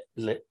הגיע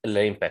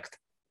לאימפקט.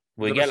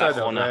 הוא הגיע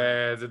לאחרונה.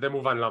 זה די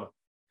מובן למה.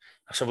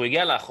 עכשיו הוא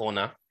הגיע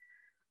לאחרונה,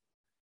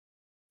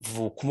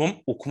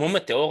 והוא כמו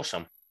מטאור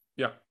שם.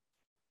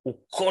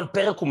 כל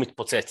פרק הוא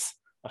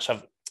מתפוצץ. עכשיו,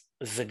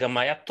 זה גם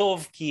היה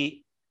טוב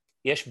כי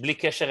יש בלי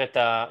קשר את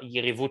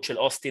היריבות של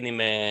אוסטין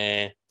עם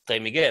טריי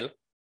מיגל,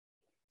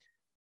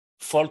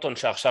 פולטון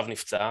שעכשיו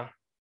נפצע.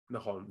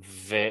 נכון.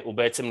 והוא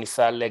בעצם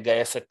ניסה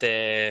לגייס את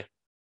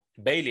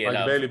ביילי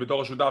אליו. ביילי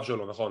בתור השותף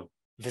שלו, נכון.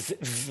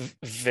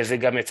 וזה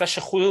גם יצא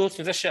שחוץ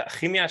מזה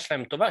שהכימיה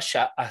שלהם טובה,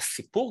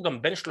 שהסיפור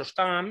גם בין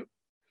שלושתם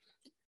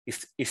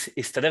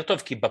הסתדר טוב,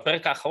 כי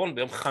בפרק האחרון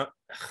ביום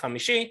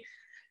חמישי,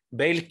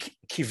 ביילי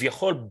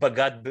כביכול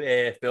בגד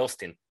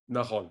באוסטין.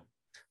 נכון.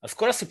 אז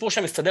כל הסיפור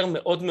שם הסתדר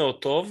מאוד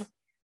מאוד טוב,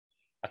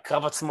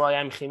 הקרב עצמו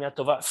היה עם כימיה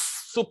טובה,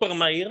 סופר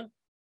מהיר,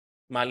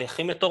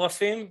 מהלכים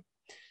מטורפים,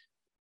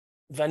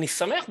 ואני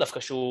שמח דווקא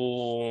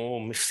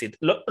שהוא מפסיד.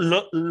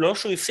 לא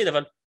שהוא הפסיד,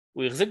 אבל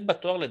הוא החזיק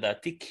בתואר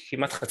לדעתי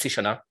כמעט חצי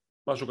שנה.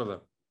 משהו כזה.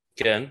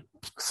 כן,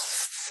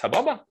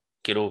 סבבה,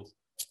 כאילו,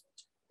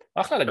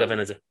 אחלה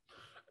לגוון את זה.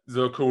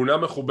 זו כהונה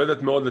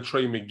מכובדת מאוד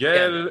לטריי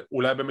מיגל,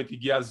 אולי באמת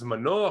הגיע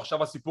זמנו,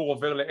 עכשיו הסיפור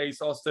עובר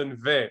לאייס אוסטין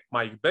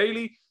ומייק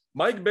ביילי.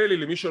 מייק ביילי,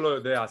 למי שלא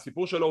יודע,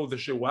 הסיפור שלו זה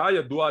שהוא היה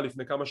ידוע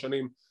לפני כמה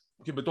שנים,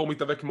 בתור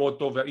מתאבק מאוד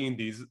טוב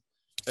באינדיז,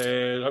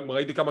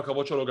 ראיתי כמה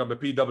קרבות שלו גם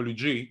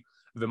ב-PWG,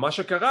 ומה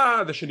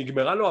שקרה זה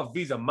שנגמרה לו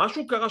הוויזה,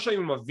 משהו קרה שם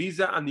עם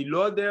הוויזה, אני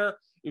לא יודע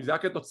אם זה היה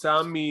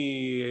כתוצאה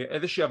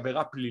מאיזושהי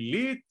עבירה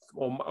פלילית,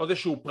 או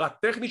איזשהו פרט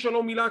טכני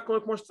שלו מילה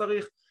כמו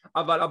שצריך,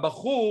 אבל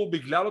הבחור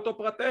בגלל אותו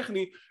פרט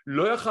טכני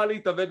לא יכל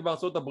להתאבק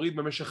בארצות הברית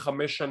במשך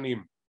 5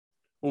 שנים.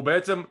 הוא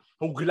בעצם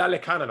הוגלה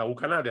לקנדה, הוא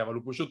קנדי, אבל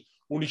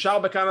הוא נשאר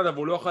בקנדה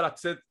והוא לא יכול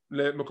לצאת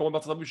למקומות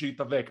בארצות הברית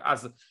שיתאבק,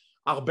 אז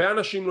הרבה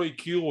אנשים לא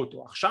הכירו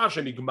אותו. עכשיו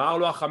שנגמר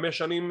לו 5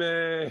 שנים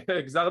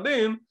גזר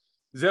דין,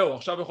 זהו,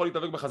 עכשיו הוא יכול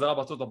להתאבק בחזרה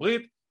בארצות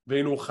הברית,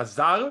 והנה הוא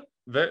חזר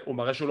והוא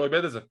מראה שהוא לא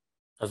איבד את זה.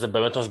 אז זה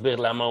באמת מסביר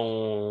למה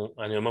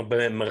הוא, אני אומר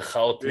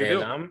במרכאות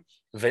נעלם,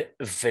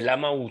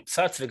 ולמה הוא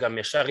צץ וגם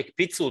ישר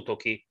הקפיצו אותו,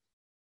 כי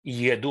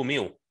ידעו מי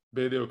הוא.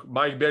 בדיוק,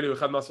 מייק ביילי הוא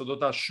אחד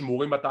מהסודות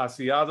השמורים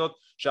בתעשייה הזאת,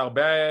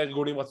 שהרבה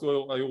ארגונים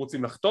היו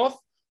רוצים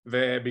לחטוף,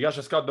 ובגלל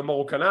שסקאוט דמור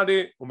הוא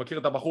קנדי, הוא מכיר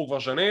את הבחור כבר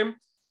שנים,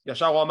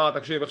 ישר הוא אמר,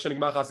 תקשיב, איך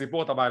שנגמר לך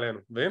הסיפור, אתה בא אלינו,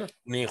 והנה.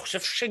 אני חושב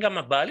שגם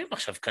הבעלים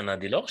עכשיו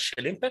קנדי, לא?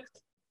 של אימפקט?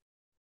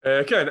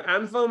 כן,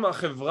 אנת'ם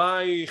החברה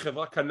היא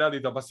חברה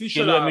קנדית, הבסיס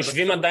שלה... כאילו הם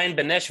יושבים עדיין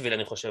בנשוויל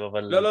אני חושב,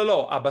 אבל...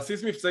 לא,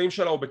 הבסיס מבצעים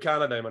שלה הוא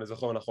בקנדה אם אני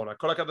זוכר נכון,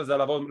 כל הקטע זה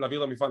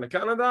להעביר את המפעל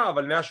לקנדה,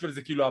 אבל נשוויל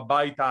זה כאילו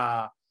הבית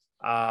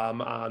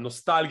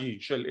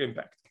הנוסטלגי של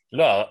אימפקט.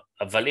 לא,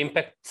 אבל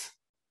אימפקט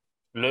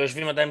לא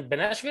יושבים עדיין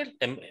בנשוויל?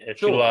 הם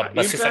כאילו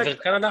הבסיס עבר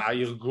קנדה?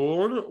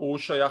 הארגון הוא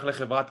שייך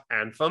לחברת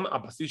אנת'ם,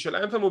 הבסיס של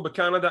אנת'ם הוא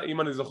בקנדה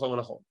אם אני זוכר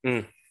נכון.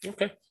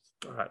 אוקיי.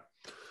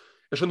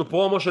 יש לנו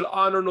פרומו של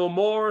Honor No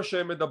More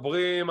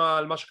שמדברים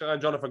על מה שקרה עם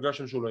ג'ונתן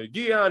גרשם שהוא לא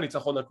הגיע,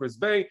 ניצחון על קריס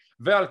ביי,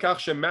 ועל כך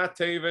שמאט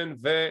טייבן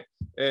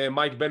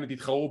ומייק בנט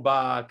התחרו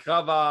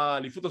בקרב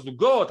האליפות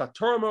הזוגות,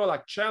 הטורמורל,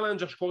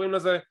 הצ'אלנג' איך שקוראים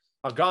לזה,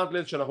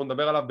 הגאנטלט שאנחנו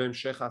נדבר עליו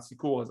בהמשך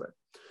הסיקור הזה.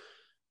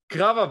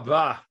 קרב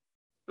הבא,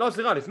 לא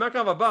סליחה, לפני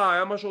הקרב הבא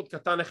היה משהו עוד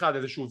קטן אחד,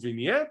 איזשהו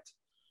וינייט,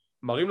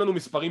 מראים לנו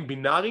מספרים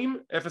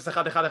בינאריים,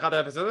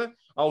 01110,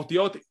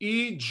 האותיות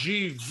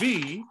EGV,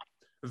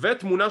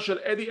 ותמונה של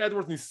אדי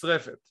אדוורדס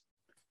נשרפת.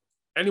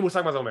 אין לי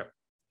מושג מה זה אומר.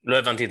 לא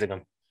הבנתי את זה גם.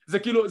 זה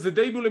כאילו, זה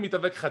דייביול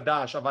למתאבק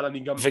חדש, אבל אני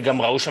גם...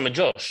 וגם ראו שם את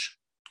ג'וש.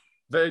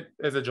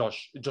 ואיזה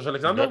ג'וש? ג'וש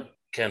אלכסנדר?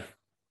 כן.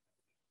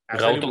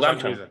 ראו אותו גם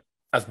שם.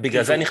 אז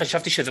בגלל זה אני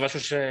חשבתי שזה משהו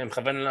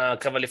שמכוון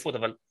לקרב אליפות,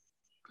 אבל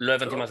לא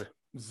הבנתי מה זה.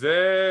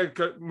 זה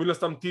מן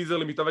הסתם טיזר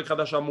למתאבק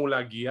חדש שאמור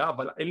להגיע,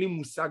 אבל אין לי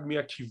מושג מי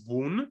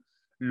הכיוון,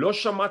 לא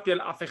שמעתי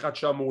על אף אחד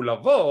שאמור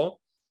לבוא,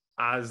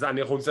 אז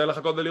אני יכול לציין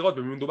לחכות ולראות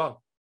במי מדובר.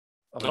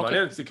 אבל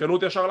מעניין,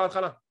 סקרנות ישר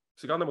להתחלה,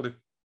 סקרנתם אותי.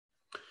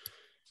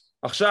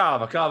 עכשיו,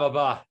 הקרב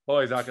הבא,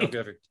 אוי זה הקרב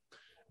כיפי.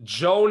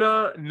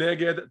 ג'ונה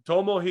נגד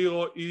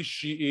טומוהירו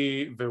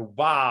אישיאי,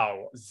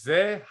 ווואו,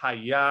 זה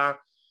היה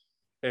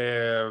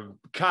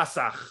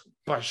כסח,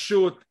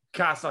 פשוט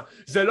כסח.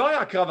 זה לא היה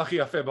הקרב הכי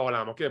יפה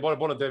בעולם, אוקיי?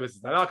 בוא נדע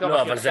בזה.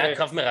 לא, אבל זה היה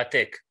קרב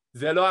מרתק.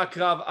 זה לא היה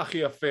קרב הכי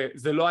יפה,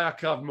 זה לא היה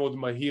קרב מאוד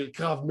מהיר,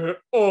 קרב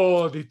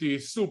מאוד איטי,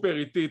 סופר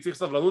איטי, צריך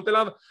סבלנות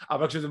אליו,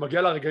 אבל כשזה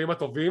מגיע לרגעים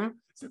הטובים,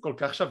 זה כל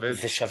כך שווה.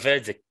 זה שווה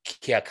את זה,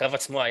 כי הקרב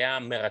עצמו היה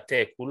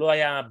מרתק, הוא לא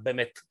היה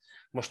באמת,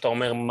 כמו שאתה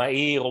אומר,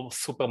 מהיר או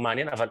סופר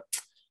מעניין, אבל,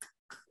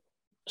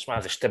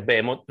 שמע, זה שתי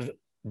בהמות,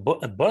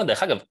 בוא נדע,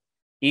 דרך אגב,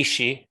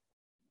 אישי,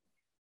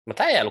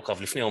 מתי היה לו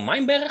קרב? לפני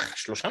יומיים בערך?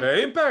 3?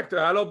 באימפקט,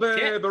 היה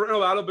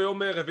לו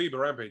ביום רביעי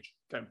ברמפייג',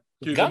 כן.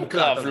 גם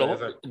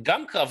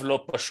קרב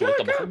לא פשוט,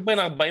 הבחור בן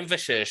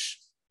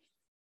 46,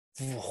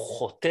 והוא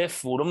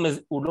חוטף,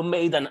 והוא לא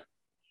מעיד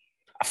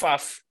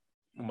עפף.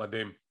 הוא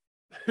מדהים.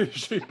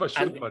 אישי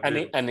פשוט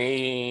מדהים.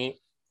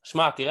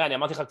 שמע, תראה, אני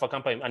אמרתי לך כבר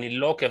כמה פעמים, אני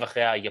לא עוקב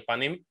אחרי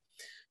היפנים,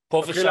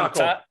 פה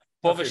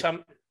ושם,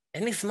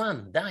 אין לי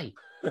זמן, די.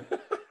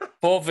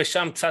 פה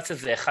ושם צץ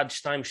איזה 1-2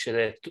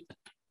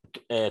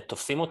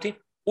 שתופסים אותי,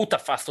 הוא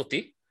תפס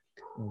אותי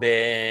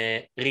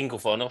ברינג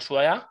אוף אונר שהוא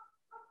היה,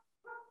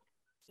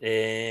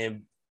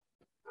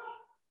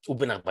 הוא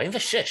בן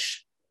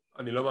 46.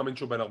 אני לא מאמין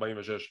שהוא בן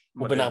 46.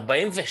 הוא בן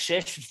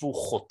 46 והוא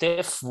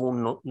חוטף והוא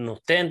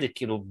נותן,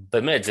 כאילו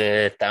באמת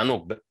זה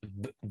תענוג,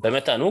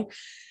 באמת תענוג.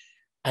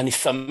 אני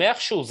שמח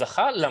שהוא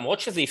זכה למרות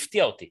שזה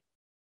הפתיע אותי.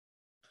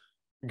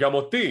 גם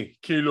אותי,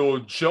 כאילו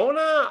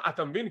ג'ונה,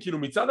 אתה מבין, כאילו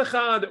מצד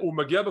אחד הוא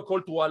מגיע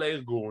בכל תרועה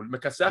לארגון,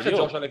 מכסח את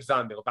ג'וש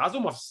אלכסנדר, ואז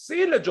הוא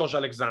מפסיד לג'וש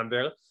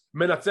אלכסנדר,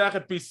 מנצח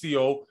את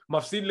PCO,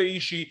 מפסיד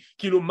לאישי,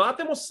 כאילו מה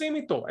אתם עושים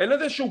איתו? אין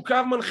לזה שהוא קו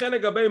מנחה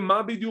לגבי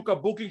מה בדיוק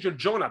הבוקינג של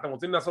ג'ונה, אתם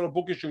רוצים לעשות לו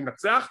בוקינג שהוא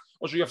ינצח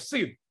או שהוא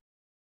יפסיד?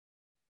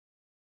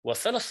 הוא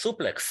עשה לו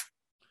סופלקס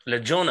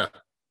לג'ונה.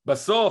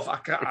 בסוף,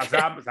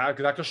 זה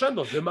היה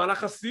קשנדו, זה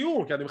מהלך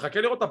הסיום, כי אני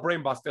מחכה לראות את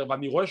הבריינבאסטר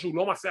ואני רואה שהוא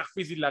לא מצליח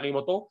פיזית להרים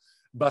אותו,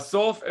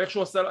 בסוף איך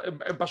שהוא עושה,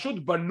 הם פשוט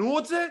בנו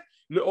את זה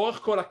לאורך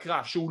כל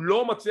הקרב, שהוא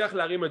לא מצליח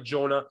להרים את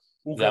ג'ונה,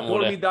 הוא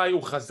גדול מדי,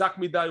 הוא חזק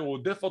מדי, הוא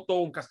עודף אותו,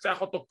 הוא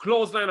מקסח אותו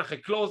קלוזליין אחרי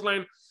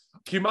קלוזליין,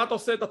 כמעט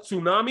עושה את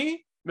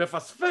הצונאמי,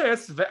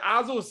 מפספס,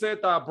 ואז הוא עושה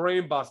את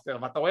הבריינבאסטר,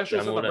 ואתה רואה שהוא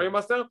עושה את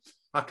הבריינבאסטר,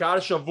 הקהל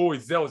שבוי,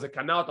 זהו, זה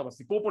קנה אותם,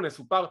 הסיפור פה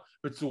נסופר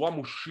בצורה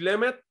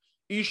מושלמת,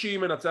 אישי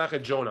מנצח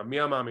את ג'ונה, מי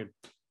המאמין?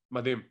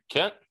 מדהים.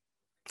 כן,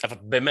 אבל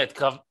באמת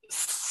קרב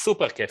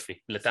סופר כיפי,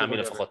 לטעמי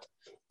לפחות.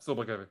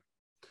 סופר כיפי.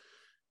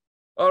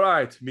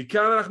 אורייט,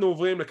 מכאן אנחנו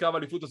עוברים לקרב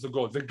אליפות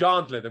הזוגות, זה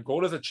גאנטלט, הם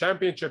קוראים לזה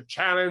צ'מפיונשיפ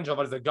צ'אלנג'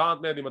 אבל זה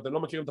גאנטלט, אם אתם לא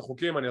מכירים את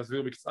החוקים אני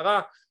אסביר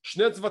בקצרה,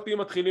 שני צוותים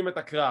מתחילים את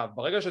הקרב,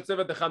 ברגע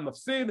שצוות אחד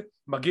מפסיד,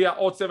 מגיע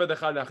עוד צוות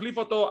אחד להחליף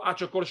אותו, עד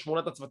שכל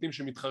 8 הצוותים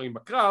שמתחרים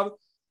בקרב,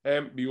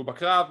 הם יהיו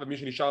בקרב, ומי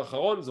שנשאר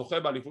אחרון זוכה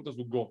באליפות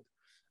הזוגות.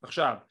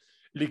 עכשיו,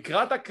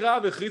 לקראת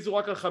הקרב הכריזו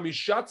רק על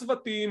 5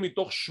 צוותים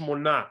מתוך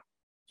 8,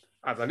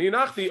 אז אני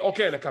הנחתי,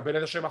 אוקיי, נקבל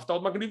איזה שהם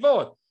הפתעות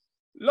מגניבות,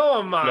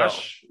 לא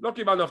ממש, לא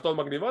קיבלנו הפתעות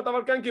מגניבות,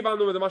 אבל כן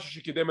קיבלנו איזה משהו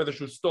שקידם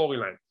איזשהו סטורי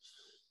ליין.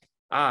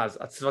 אז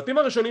הצוותים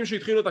הראשונים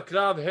שהתחילו את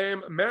הקרב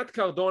הם מאט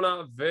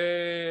קרדונה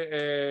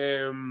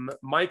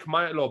ומייק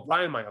מיירס, לא,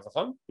 בריין מיירס,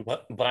 נכון?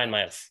 בריין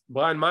מיירס.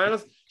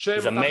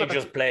 The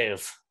major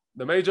players.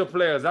 The major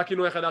players, זה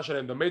הכינוי החדש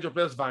שלהם, The major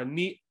players,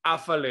 ואני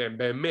עף עליהם,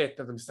 באמת,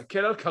 אתה מסתכל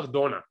על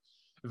קרדונה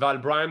ועל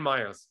בריין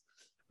מיירס,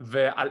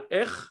 ועל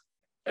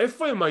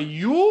איפה הם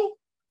היו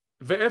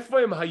ואיפה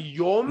הם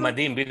היום.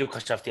 מדהים, בדיוק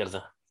חשבתי על זה.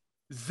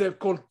 זה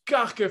כל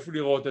כך כיף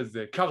לראות את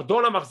זה,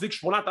 קרדונה מחזיק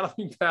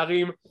 8,000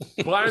 תארים,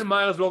 בריין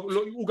מיירס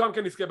הוא גם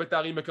כן נזכה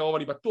בתארים בקרוב,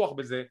 אני בטוח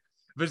בזה,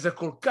 וזה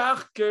כל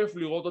כך כיף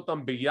לראות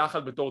אותם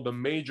ביחד בתור the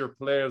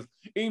major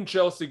players, עם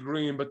צ'לסי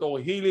גרין, בתור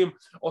הילים,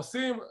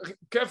 עושים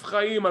כיף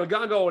חיים על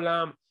גג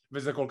העולם,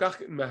 וזה כל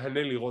כך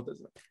מהנה לראות את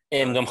זה.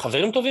 הם גם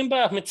חברים טובים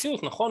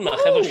במציאות, נכון?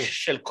 מהחבר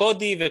של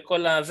קודי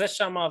וכל הזה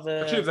שם.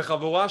 תקשיב, זה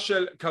חבורה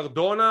של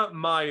קרדונה,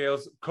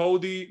 מיירס,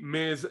 קודי,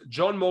 מיז,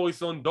 ג'ון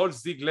מוריסון, דולף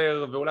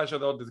זיגלר, ואולי יש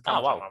עוד איזה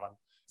כמה שם, אבל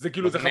זה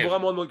כאילו, זה חבורה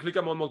מאוד מאוד,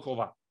 קליקה מאוד מאוד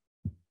קרובה.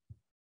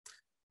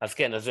 אז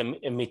כן, אז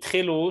הם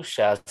התחילו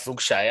שהזוג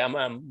שהיה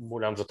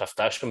מולם זאת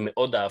הפתעה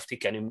שמאוד אהבתי,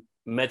 כי אני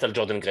מת על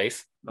ג'ורדן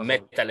גרייס,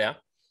 מת עליה.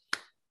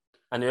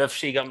 אני אוהב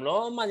שהיא גם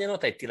לא מעניין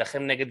אותה, היא תילחם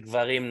נגד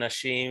גברים,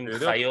 נשים,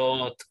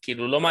 חיות,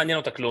 כאילו לא מעניין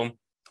אותה כלום.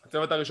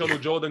 הצוות הראשון הוא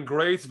ג'ורדן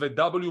גרייס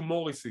ו-W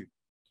מוריסי.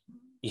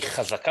 היא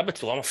חזקה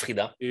בצורה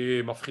מפחידה.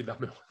 היא מפחידה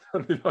מאוד.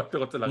 אני לא הייתי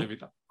רוצה להריב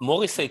איתה.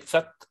 מוריסי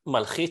קצת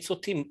מלחיץ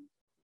אותי,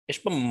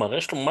 יש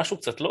במראה שלו משהו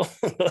קצת לא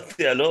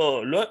יודע,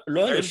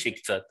 לא אנושי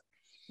קצת.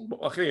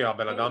 אחי,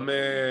 הבן אדם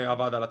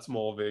עבד על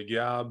עצמו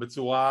והגיע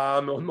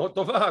בצורה מאוד מאוד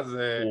טובה, אז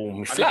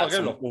הוא מפלץ,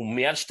 הוא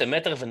מעל 2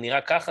 מטר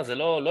ונראה ככה, זה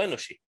לא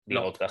אנושי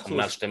לראות ככה,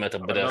 מעל 2 מטר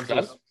בדרך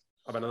כלל.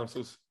 הבן אדם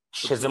סוס.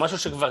 שזה משהו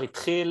שכבר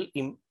התחיל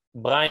עם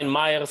בריין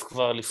מיירס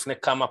כבר לפני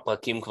כמה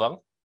פרקים כבר.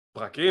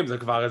 פרקים, זה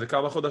כבר איזה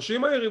כמה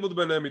חודשים היריבות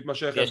ביניהם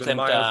מתמשכת בין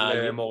מיירס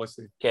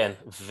למוריסי. כן,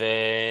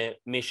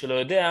 ומי שלא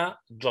יודע,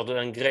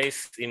 ג'ורדן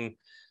גרייס עם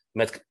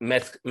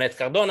מאט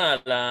קרדונה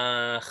על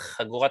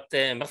החגורת,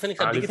 מה זה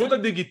נקרא? האליפות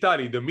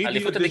הדיגיטלית, the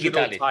media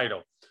digital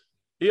title.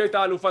 היא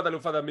הייתה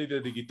אלופת המדיה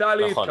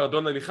הדיגיטלית,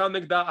 קרדונה נלחם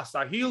נגדה, עשה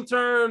היל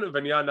טרן,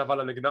 ונהיה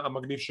הנבל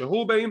המגניב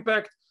שהוא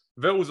באימפקט,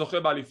 והוא זוכה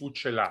באליפות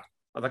שלה.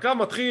 אז הקרב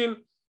מתחיל,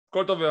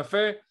 כל טוב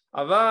ויפה,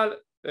 אבל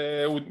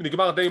הוא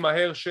נגמר די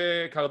מהר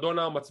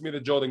שקרדונה מצמיד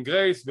את ג'ורדן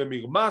גרייס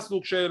במרמה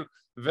סוג של,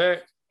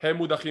 והם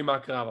מודחים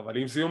מהקרב. אבל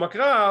עם סיום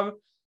הקרב,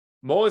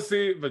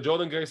 מוריסי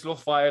וג'ורדן גרייס לא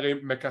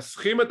פריירים,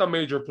 מכסחים את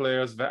המייג'ר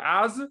פליירס,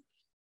 ואז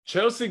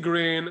צ'לסי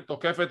גרין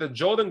תוקפת את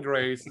ג'ורדן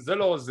גרייס, זה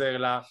לא עוזר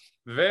לה,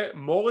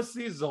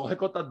 ומוריסי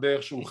זורק אותה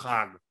דרך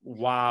שולחן.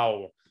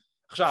 וואו.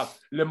 עכשיו,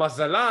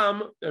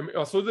 למזלם, הם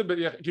עשו את זה,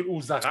 כאילו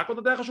הוא זרק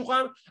אותה דרך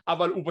השולחן,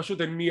 אבל הוא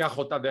פשוט הניח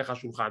אותה דרך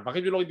השולחן.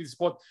 ואחרי שלא ראיתי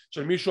ספוט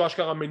של מישהו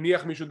אשכרה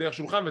מניח מישהו דרך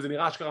שולחן, וזה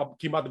נראה אשכרה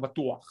כמעט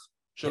בטוח,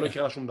 שלא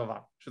יקרה שום דבר,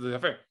 שזה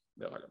יפה,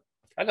 דרך אגב.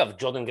 אגב,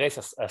 ג'ורדן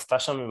גרייס עשתה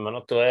שם, אם אני לא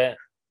טועה,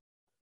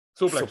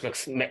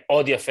 סופלקס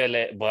מאוד יפה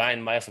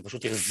לבריין מיירס,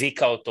 ופשוט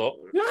החזיקה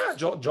אותו.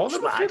 ג'ורדן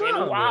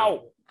מפחידה.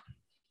 וואו.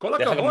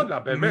 כל הכבוד לה,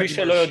 באמת, מי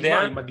שלא יודע,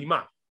 היא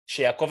מדהימה.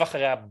 שיעקוב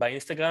אחריה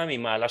באינסטגרם, היא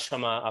מעלה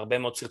שם הרבה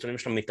מאוד סרטונים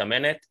שלו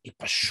מתאמנת, היא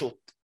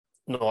פשוט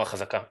נורא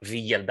חזקה,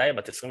 והיא ילדה, היא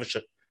בת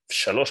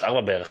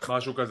 23-4 בערך.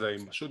 משהו כזה, היא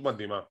פשוט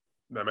מדהימה,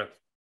 באמת.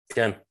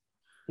 כן,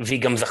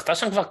 והיא גם זכתה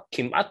שם כבר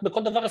כמעט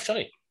בכל דבר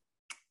אפשרי.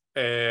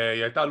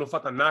 היא הייתה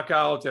אלופת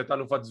הנאקאוט, היא הייתה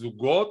אלופת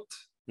זוגות.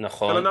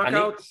 נכון,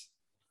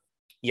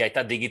 היא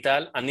הייתה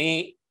דיגיטל,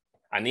 אני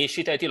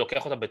אישית הייתי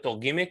לוקח אותה בתור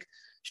גימיק,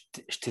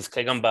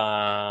 שתזכה גם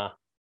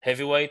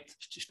ב-heavyweight.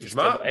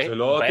 תשמע,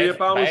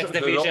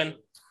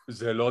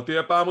 זה לא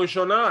תהיה פעם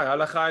ראשונה, היה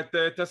לך את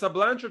טסה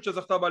בלנצ'רד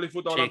שזכתה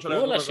באליפות העולם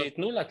של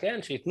שייתנו לה,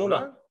 כן, שייתנו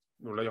לה.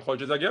 יכול להיות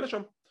שזה יגיע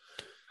לשם.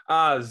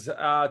 אז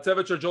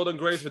הצוות של ג'ורדן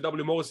גרייס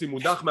ודאבלי מוריסי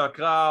מודח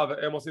מהקרב,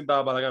 הם עושים את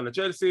הבלגן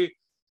לצ'לסי,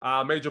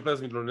 המייג'ר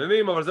פליירס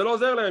מתלוננים, אבל זה לא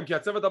עוזר להם, כי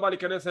הצוות הבא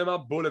להיכנס הם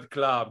הבולט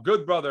קלאב,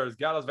 גוד ברודרס,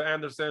 גלאס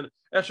ואנדרסון,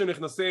 איך שהם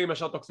נכנסים,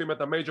 ישר תוקפים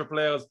את המייג'ר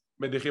פליירס,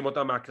 מדיחים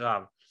אותם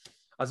מהקרב.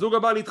 הזוג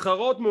הבא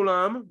להתחרות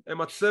מולם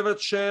הם הצוות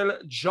של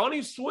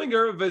ג'וני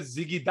סווינגר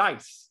וזיגי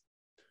דייס,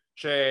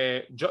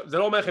 שזה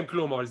לא אומר לכם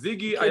כלום, אבל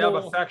זיגי היה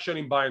בפאקשן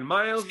עם ביין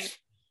מיירס,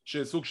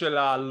 שסוג של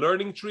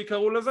ה-learning tree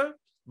קראו לזה,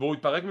 והוא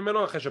התפרק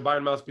ממנו אחרי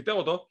שביין מיירס פיטר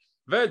אותו,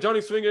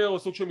 וג'וני סווינגר הוא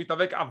סוג של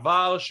מתאבק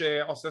עבר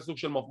שעושה סוג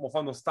של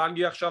מופע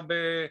נוסטלגי עכשיו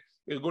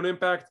בארגון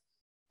אימפקט,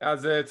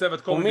 אז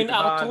צוות קומי בלבד.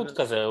 הוא מין ארטרוט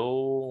כזה,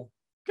 הוא...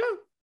 כן,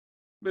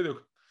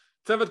 בדיוק.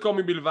 צוות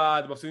קומי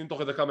בלבד, מפסידים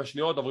תוך איזה כמה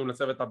שניות, עוברים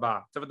לצוות הבא.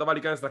 צוות הבא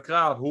להיכנס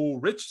לקרב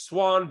הוא ריץ'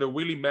 סוואן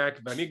ווילי מק,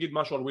 ואני אגיד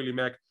משהו על ווילי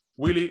מק,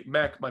 ווילי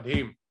מק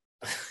מדהים.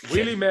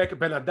 ווילי מק,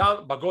 בן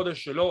אדם בגודל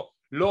שלו,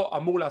 לא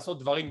אמור לעשות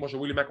דברים כמו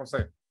שווילי מק עושה.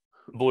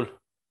 בול.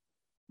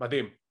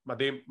 מדהים,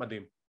 מדהים,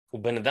 מדהים.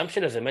 הוא בן אדם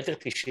של איזה 1.90 מטר,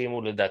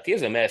 הוא לדעתי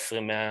איזה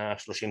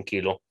 120-130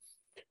 קילו.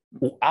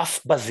 הוא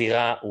אף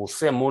בזירה, הוא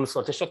עושה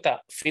מונסות, יש לו את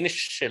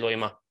הפיניש שלו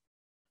עם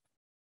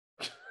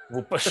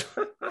והוא פשוט...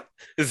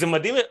 זה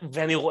מדהים,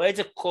 ואני רואה את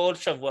זה כל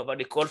שבוע,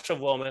 ואני כל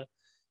שבוע אומר,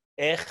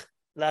 איך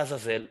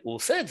לעזאזל הוא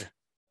עושה את זה?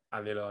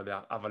 אני לא יודע,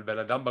 אבל בן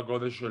אדם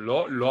בגודל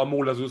שלו לא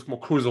אמור לזוז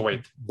כמו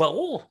קרוזרווייט.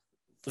 ברור,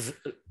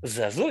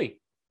 זה הזוי.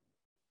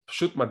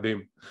 פשוט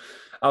מדהים.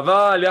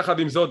 אבל יחד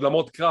עם זאת,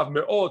 למרות קרב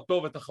מאוד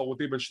טוב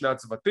ותחרותי בין שני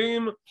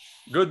הצוותים,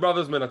 גוד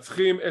ברודרס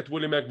מנצחים את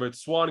ווילי מק ואת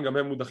סוואן, גם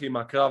הם מודחים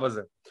מהקרב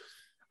הזה.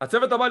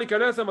 הצוות הבא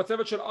להיכנס הם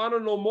הצוות של אונר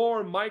נו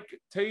מור,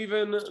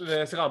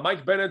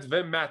 מייק בנט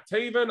ומאט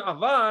טייבן,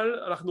 אבל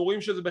אנחנו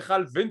רואים שזה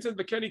בכלל וינסנט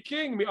וקני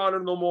קינג מאונר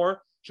נו מור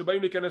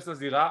שבאים להיכנס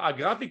לזירה.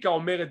 הגרפיקה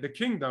אומרת The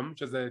Kingdom,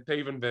 שזה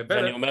טייבן ובנט.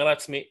 ואני אומר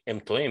לעצמי, הם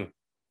טועים.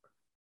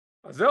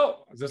 אז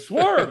זהו, זה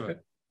סוורב,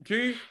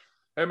 כי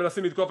הם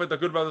מנסים לתקוף את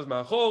הגוד ברודרס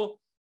מאחור,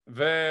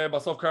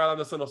 ובסוף קרל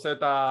אנדרסון עושה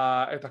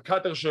את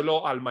הקאטר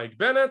שלו על מייק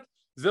בנט.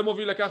 זה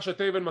מוביל לכך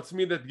שטייבן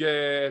מצמיד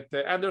את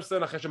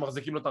אנדרסון אחרי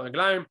שמחזיקים לו את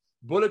הרגליים.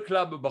 בולט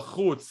קלאב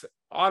בחוץ,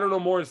 אונר נו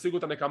מור השיגו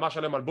את הנקמה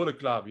שלהם על בולט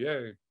קלאב,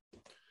 ייי.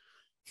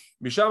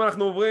 משם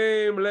אנחנו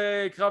עוברים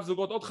לקרב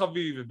זוגות עוד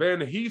חביב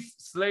בין היף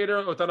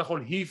סליידר, או יותר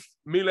נכון היף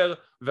מילר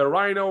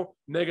וריינו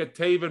נגד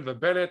טייבן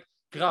ובנט,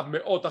 קרב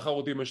מאוד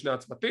תחרותי משני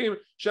הצוותים,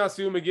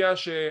 שהסיום מגיע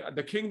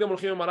ש-The Kingdom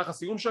הולכים במהלך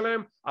הסיום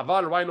שלהם,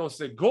 אבל ריינו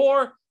עושה גור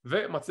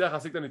ומצליח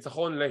להשיג את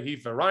הניצחון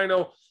להיף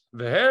וריינו,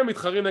 והם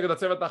מתחרים נגד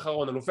הצוות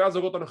האחרון, אלופי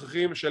הזוגות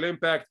הנוכחים של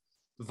אימפקט,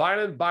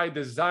 Violent by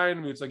Design,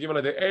 מיוצגים על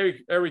ידי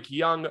אריק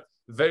יאנג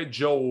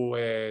וג'ו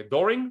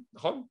דורינג,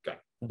 נכון? כן.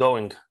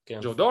 דורינג, כן.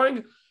 ג'ו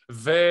דורינג,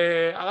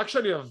 ורק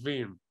שאני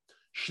אבין,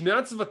 שני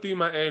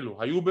הצוותים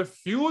האלו היו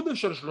בפיוד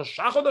של 3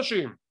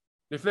 חודשים,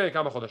 לפני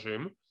כמה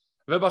חודשים,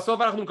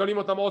 ובסוף אנחנו מקבלים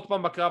אותם עוד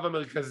פעם בקרב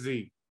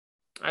המרכזי.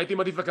 הייתי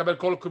מעדיף לקבל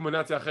כל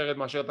קומבינציה אחרת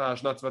מאשר את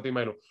השני הצוותים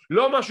האלו.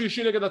 לא משהו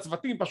אישי נגד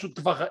הצוותים, פשוט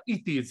כבר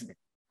ראיתי את זה.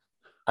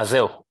 אז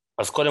זהו,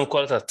 אז קודם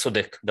כל אתה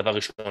צודק, דבר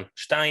ראשון.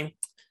 2,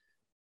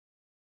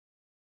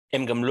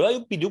 הם גם לא היו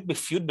בדיוק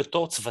בפיוט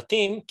בתור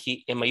צוותים,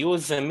 כי הם היו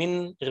איזה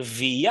מין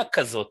רביעייה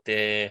כזאת.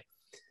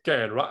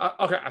 כן,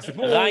 אוקיי,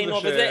 הסיפור ריינו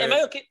וזה,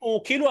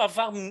 הוא כאילו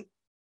עבר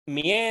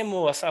מהם,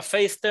 הוא עשה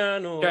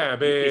פייסטרן, הוא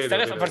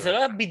הצטרף, אבל זה לא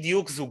היה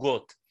בדיוק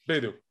זוגות.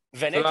 בדיוק.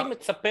 ואני הייתי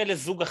מצפה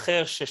לזוג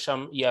אחר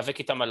ששם ייאבק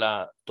איתם על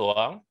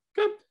התואר.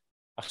 כן.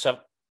 עכשיו,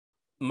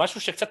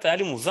 משהו שקצת היה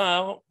לי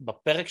מוזר,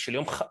 בפרק של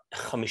יום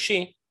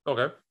חמישי,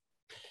 אוקיי.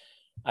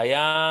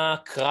 היה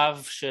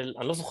קרב של,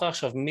 אני לא זוכר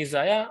עכשיו מי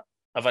זה היה,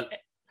 אבל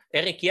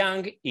אריק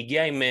יאנג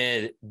הגיע עם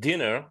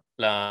דינר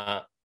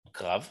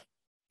לקרב,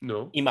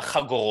 עם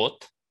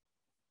החגורות,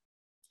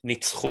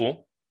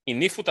 ניצחו,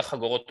 הניפו את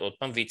החגורות עוד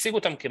פעם, והציגו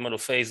אותם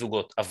כמלופי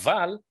זוגות,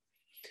 אבל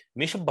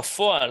מי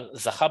שבפועל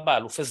זכה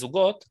באלופי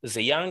זוגות,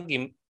 זה יאנג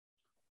עם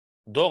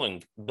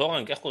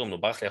דורנג, איך קוראים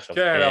לו? ברח לי עכשיו.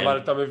 כן, אבל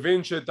אתה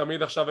מבין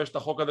שתמיד עכשיו יש את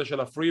החוק הזה של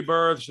הפרי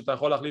בירד, שאתה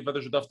יכול להחליף את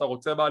השותף שאתה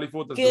רוצה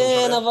באליפות,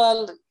 כן, אבל...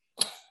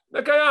 זה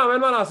קיים,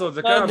 אין מה לעשות,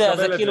 זה קיים,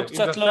 שווה את זה.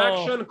 קצת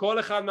לא... כל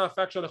אחד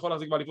מהפאקשן יכול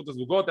להחזיק באליפות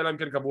הזוגות, אלא אם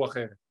כן קבעו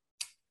אחרת.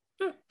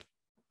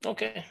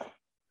 אוקיי.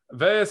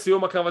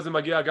 וסיום הקרב הזה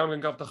מגיע גם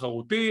כן קרב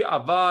תחרותי,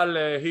 אבל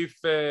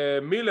היף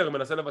מילר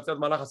מנסה לבצע את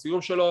מהלך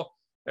הסיום שלו,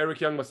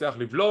 אריק יאנג מצליח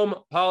לבלום,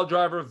 פאול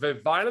דרייבר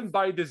וויילנט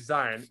ביי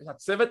דיזיין,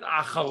 הצוות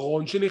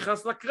האחרון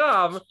שנכנס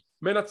לקרב,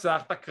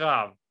 מנצח את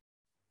הקרב.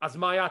 אז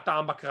מה היה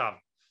הטעם בקרב?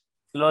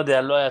 לא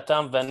יודע, לא היה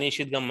טעם, ואני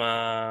אישית גם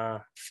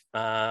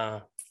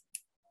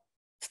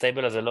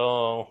הסטייבל הזה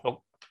לא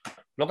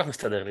כך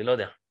מסתדר לי, לא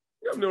יודע.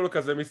 גם ניהול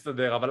כזה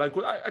מסתדר, אבל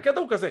הקטע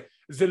הוא כזה,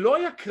 זה לא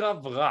היה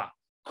קרב רע.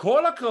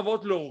 כל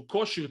הקרבות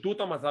לאורכו שירתו את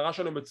המטרה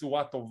שלו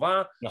בצורה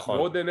טובה, נכון.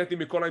 מאוד נהניתי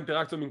מכל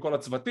האינטראקציות עם כל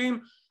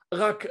הצוותים,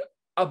 רק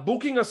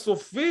הבוקינג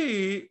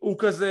הסופי הוא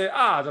כזה,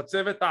 אז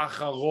הצוות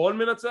האחרון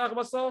מנצח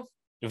בסוף?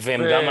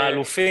 והם גם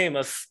האלופים,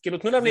 אז כאילו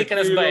תנו להם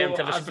להיכנס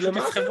באמצע, ושפשוט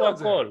יסחבו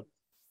הכל.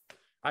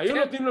 היו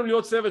נותנים להם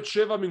להיות צוות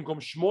 7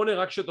 במקום 8,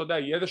 רק שאתה יודע,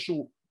 יהיה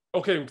איזשהו,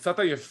 אוקיי, הם קצת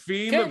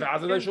עייפים,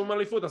 ואז עדיין שום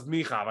אליפות, אז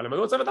ניחא, אבל הם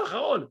היו הצוות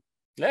האחרון.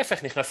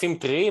 להפך, נכנסים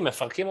טריים,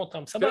 מפרקים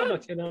אותם, סבבה,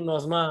 כאילו,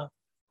 אז מה?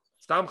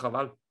 סתם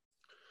חבל.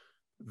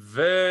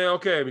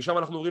 ואוקיי, משם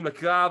אנחנו עוברים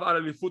לקרב על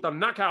אליפות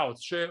הנאקאוט,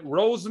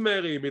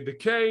 שרוזמרי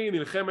מדיקיי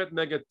נלחמת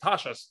נגד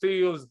טאשה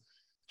סטילס,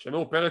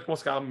 שאמרו פרק כמו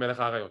סקאר מלך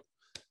האריות.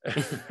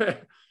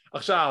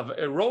 עכשיו,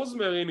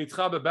 רוזמרי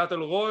ניצחה בבטל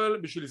רויאל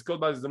בשביל לזכות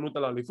בהזדמנות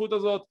על האליפות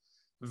הזאת,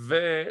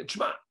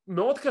 ותשמע,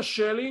 מאוד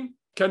קשה לי,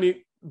 כי אני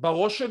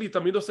בראש שלי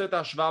תמיד עושה את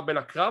ההשוואה בין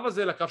הקרב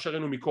הזה לקרב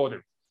שראינו מקודם.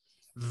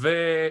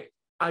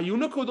 והיו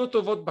נקודות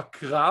טובות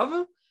בקרב,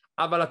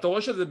 אבל אתה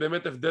רואה שזה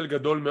באמת הבדל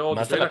גדול מאוד.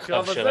 מה זה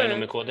לקרב שראינו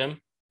מקודם?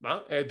 מה?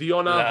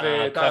 דיונה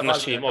לקרב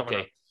נשים,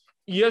 אוקיי.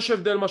 יש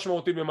הבדל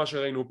משמעותי ממה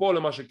שראינו פה,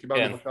 למה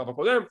שקיבלנו בקרב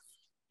הקודם.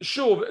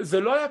 שוב, זה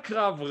לא היה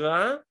קרב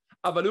רע,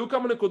 אבל היו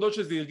כמה נקודות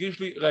שזה הרגיש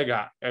לי,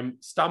 רגע, הן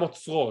סתם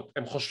עוצרות,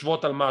 הן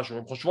חושבות על משהו,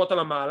 הן חושבות על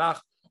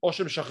המהלך, או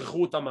שהן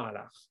שכחו את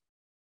המהלך.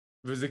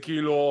 וזה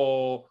כאילו,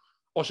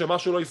 או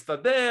שמשהו לא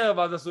יסתדר,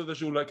 ואז עשו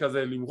איזשהו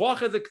כזה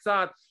למרוח את זה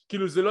קצת,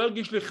 כאילו זה לא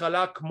הרגיש לי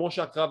חלק כמו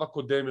שהקרב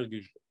הקודם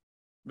הרגיש לי.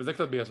 וזה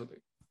קצת בייס אותי.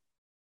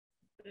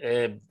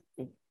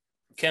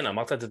 כן,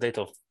 אמרת את זה די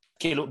טוב.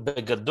 כאילו,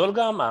 בגדול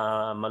גם,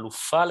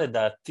 המלופה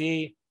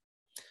לדעתי,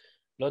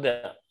 לא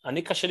יודע,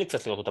 אני קשה לי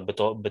קצת לראות אותה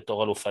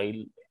בתור אלופה,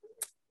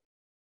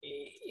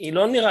 היא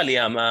לא נראה לי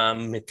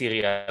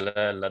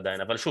המטריאל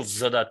עדיין, אבל שוב,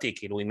 זו דעתי,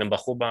 כאילו, אם הם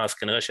בחרו בה, אז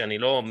כנראה שאני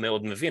לא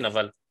מאוד מבין,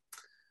 אבל...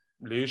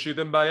 לי אישית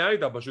אין בעיה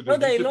איתה, פשוט... לא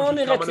יודע, היא לא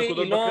נראית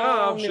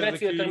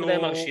לי יותר מדי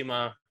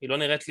מרשימה, היא לא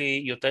נראית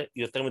לי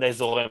יותר מדי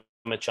זורמת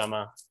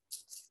שמה.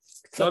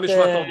 לא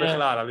נשמע טוב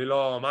בכלל, אני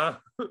לא... מה?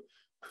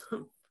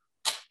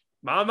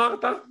 מה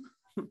אמרת?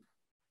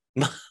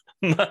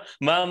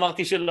 מה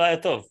אמרתי שלא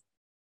היה טוב?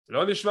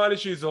 לא נשמע לי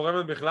שהיא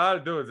זורמת בכלל,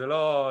 דוד, זה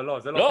לא,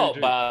 זה לא... לא,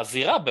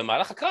 בזירה,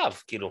 במהלך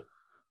הקרב, כאילו.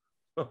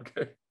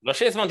 אוקיי. לא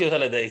שהזמנתי אותה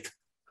לדייט.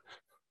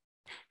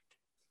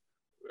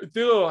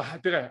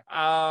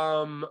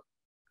 תראה,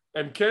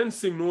 הם כן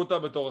סימנו אותה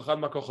בתור אחד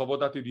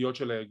מהכוכבות העתידיות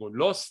של הארגון,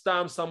 לא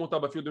סתם שמו אותה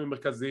בפיודים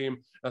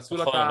המרכזיים, עשו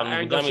לה את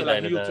האנגל של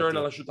ההיוצר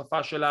על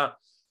השותפה שלה,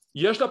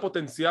 יש לה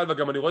פוטנציאל,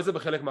 וגם אני רואה את זה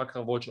בחלק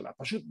מהקרבות שלה,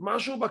 פשוט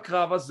משהו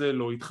בקרב הזה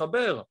לא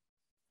התחבר,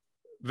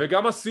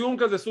 וגם הסיום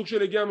כזה סוג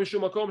של הגיע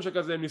משום מקום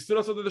שכזה הם ניסו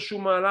לעשות איזשהו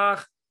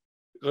מהלך,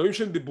 רואים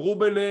שהם דיברו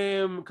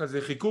ביניהם,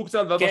 כזה חיכו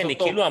קצת, כן, היא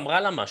כאילו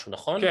אמרה לה משהו,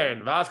 נכון? כן,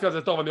 ואז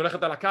כזה טוב, אני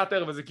הולכת על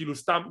הקאטר, וזה כאילו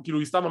סתם, כאילו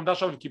היא סתם עמדה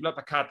שם וקיבלה את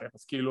הקאטר,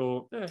 אז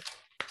כאילו,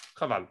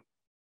 חבל.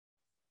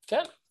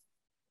 כן.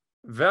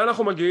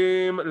 ואנחנו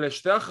מגיעים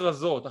לשתי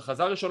הכרזות,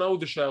 הכרזה הראשונה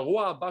הוא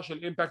שהאירוע הבא של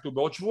אימפקט הוא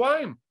בעוד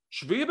שבועיים,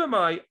 7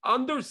 במאי,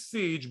 Under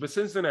Siege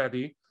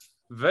בסינסינטי,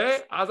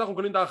 ואז אנחנו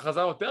קונים את ההכרזה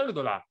היותר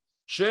גדולה,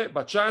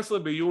 שב-19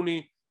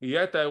 ביוני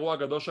יהיה את האירוע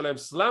הגדול שלהם,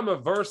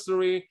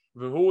 Slammiversary,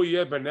 והוא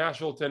יהיה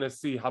בנאשוויל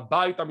טנסי,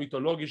 הבית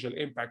המיתולוגי של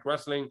אימפקט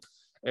רסלינג,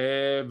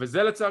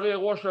 וזה לצערי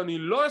אירוע שאני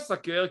לא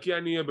אסקר כי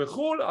אני אהיה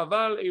בחול,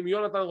 אבל אם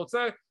יונתן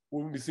רוצה,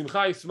 הוא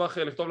בשמחה ישמח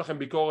לכתוב לכם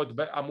ביקורת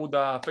בעמוד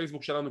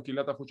הפייסבוק שלנו,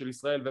 קהילת ההפקות של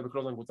ישראל,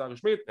 ובקלוזליין קבוצה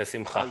הרשמית.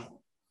 בשמחה.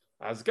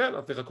 אז כן,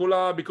 אז תחכו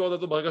לביקורת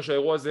הזו ברגע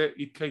שהאירוע הזה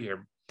יתקיים.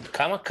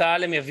 כמה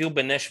קהל הם יביאו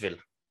בנשוויל?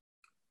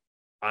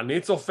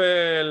 אני צופה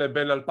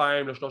בין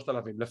 2,000 ל-3,000,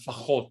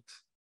 לפחות.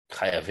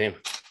 חייבים.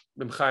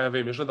 הם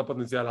חייבים, יש להם את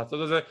הפוטנציאל לעשות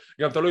את זה,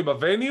 גם תלוי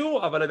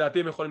בווניו, אבל לדעתי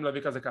הם יכולים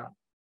להביא כזה קהל.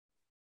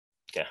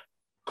 כן.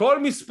 כל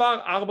מספר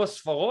 4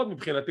 ספרות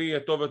מבחינתי יהיה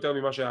טוב יותר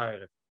ממה שהיה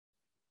הערב.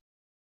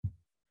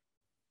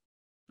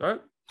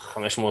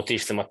 500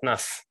 איש זה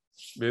מתנס.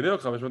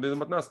 בדיוק, 500 איש זה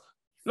מתנס.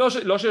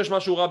 לא שיש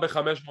משהו רע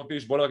ב-500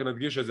 איש, בואו רק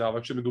נדגיש את זה,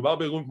 אבל כשמדובר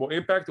בארגון כמו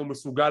אימפקט, הוא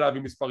מסוגל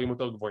להביא מספרים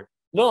יותר גבוהים.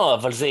 לא,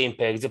 אבל זה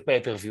אימפקט, זה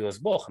פייפריוויו,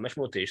 אז בוא,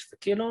 500 איש, זה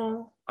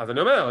כאילו... אז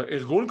אני אומר,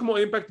 ארגון כמו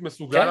אימפקט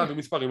מסוגל להביא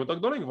מספרים יותר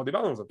גדולים, כבר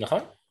דיברנו על זה. נכון.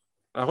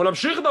 אנחנו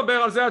נמשיך לדבר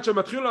על זה עד שהם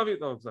יתחילו להביא...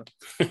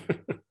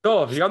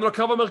 טוב, הגענו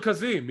לקרב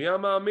המרכזי, מי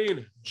המאמין?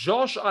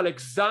 ג'וש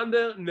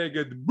אלכסנדר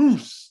נגד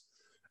בוס.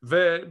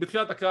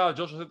 ובתחילת הקרב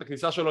ג'וש עושה את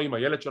הכניסה שלו עם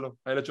הילד שלו,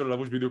 הילד שלו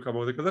לבוש בדיוק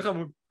כמוהו, זה כזה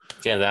חמוד.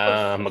 כן, זה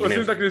היה מגניב.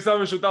 עושים את הכניסה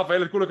במשותף,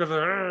 הילד כולו כזה,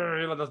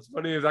 ילד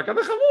עצבני, זה היה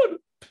כזה חמוד,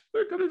 זה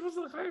היה כזה דפוס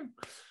לחיים.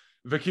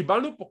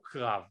 וקיבלנו פה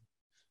קרב,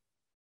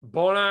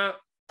 בונה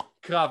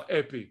קרב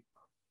אפי,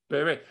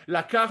 באמת.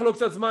 לקח לו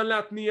קצת זמן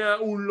להתניע,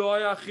 הוא לא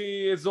היה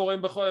הכי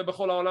זורם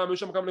בכל העולם, היו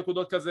שם כמה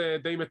נקודות כזה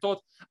די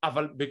מתות,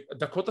 אבל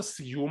בדקות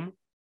הסיום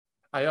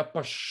היה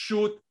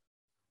פשוט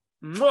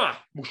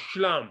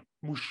מושלם.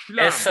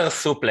 10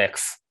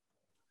 סופלקס.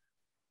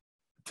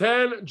 10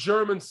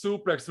 ג'רמן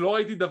סופלקס, לא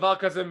ראיתי דבר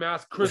כזה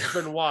מאז קריס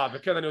בנואה,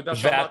 וכן אני יודע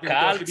שאמרתי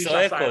והקהל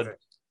צועק עוד,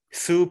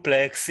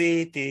 סופלקס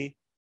סיטי.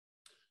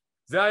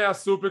 זה היה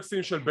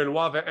הסופלקסים של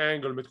בנואה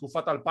ואנגל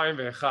מתקופת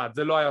 2001,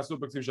 זה לא היה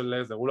הסופלקסים של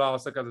לזר, הוא לא היה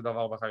עושה כזה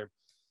דבר בחיים.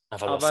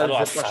 אבל הוא עושה לו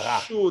 10.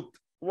 פשוט,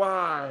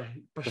 וואי,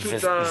 פשוט...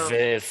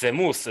 זה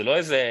מוס, זה לא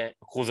איזה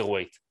קרוזר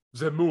ווייט.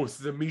 זה מוס,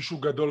 זה מישהו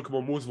גדול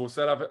כמו מוס, והוא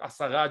עושה עליו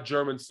 10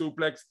 ג'רמן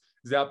סופלקס,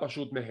 זה היה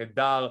פשוט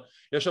נהדר.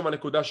 יש שם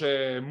נקודה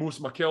שמוס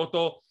מכה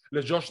אותו,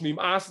 לג'וש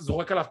נמאס,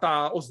 זורק עליו את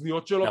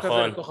האוזניות שלו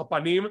כזה לתוך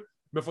הפנים,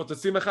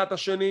 מפוצצים אחד את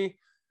השני,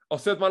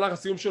 עושה את מהלך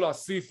הסיום שלו,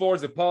 ה-C4,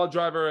 זה פאוור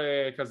דרייבר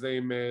כזה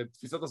עם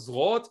תפיסת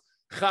הזרועות,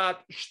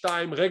 1,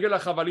 2, רגל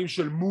החבלים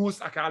של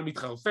מוס, הקהל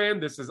מתחרפן,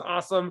 this is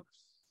awesome,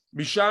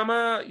 משם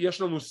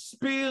יש לנו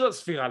ספיר,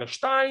 ספירה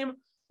ל2,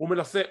 הוא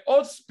מנסה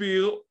עוד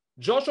ספיר,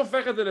 ג'וש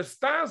הופך את זה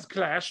לסטארס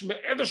קלאש,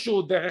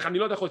 מאיזשהו דרך, אני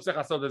לא יודע איך הוא יצטרך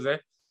לעשות את זה,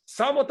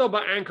 שם אותו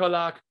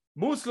באנקלק,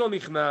 מוס לא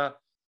נכנע,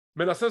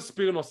 מנסה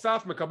ספיר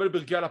נוסף, מקבל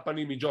ברכייה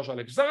לפנים מג'וש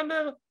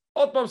אלכסנדר,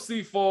 עוד פעם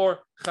C4,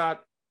 1,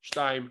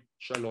 2,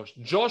 3.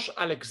 ג'וש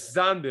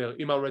אלכסנדר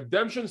עם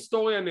הרדמפשן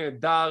סטורי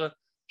הנהדר,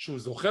 שהוא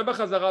זוכה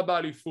בחזרה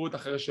באליפות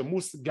אחרי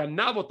שמוס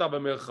גנב אותה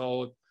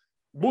במרכאות,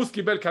 מוס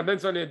קיבל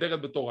קדנציה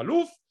נהדרת בתור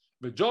אלוף,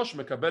 וג'וש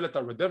מקבל את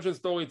הרדמפשן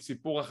סטורי, את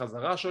סיפור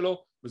החזרה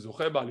שלו,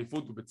 וזוכה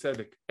באליפות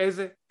ובצדק.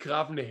 איזה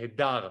קרב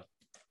נהדר.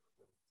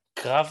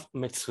 קרב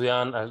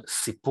מצוין על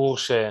סיפור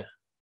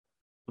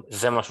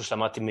זה משהו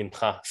שלמדתי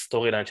ממך,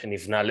 סטורי ליין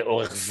שנבנה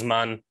לאורך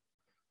זמן,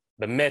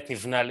 באמת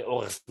נבנה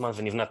לאורך זמן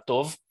ונבנה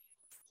טוב.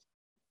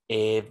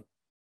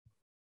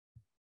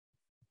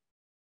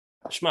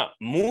 שמע,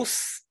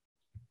 מוס,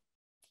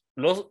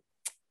 לא,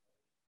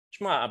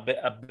 שמע,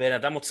 הבן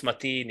אדם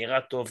עוצמתי,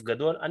 נראה טוב,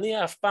 גדול,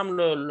 אני אף פעם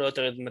לא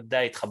יותר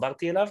מדי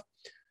התחברתי אליו,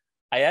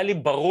 היה לי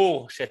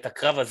ברור שאת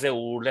הקרב הזה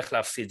הוא הולך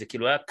להפסיד, זה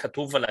כאילו היה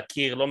כתוב על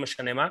הקיר, לא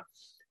משנה מה,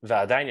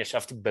 ועדיין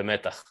ישבתי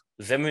במתח.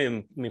 זה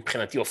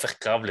מבחינתי הופך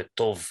קרב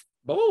לטוב.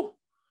 ברור.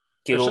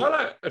 כאילו...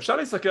 אפשר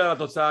להסתכל על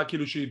התוצאה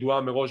כאילו שהיא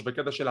ידועה מראש,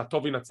 בקטע של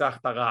הטוב ינצח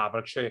את הרע,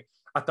 אבל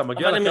כשאתה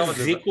מגיע לקרב הזה... אבל הם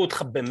החזיקו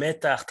אותך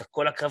במתח, אתה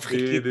כל הקרב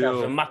חיכית,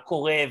 ומה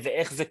קורה,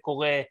 ואיך זה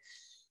קורה,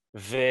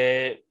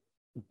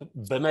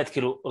 ובאמת,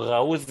 כאילו,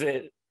 ראו זה...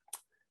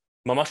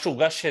 ממש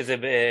הורגש שזה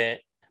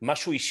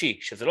משהו אישי,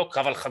 שזה לא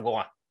קרב על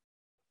חגורה.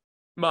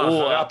 מה,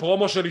 אחרי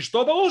הפרומו של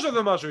אשתו ברור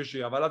שזה משהו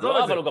אישי, אבל עזוב את זה.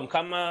 לא, אבל הוא גם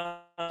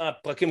כמה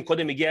פרקים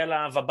קודם הגיע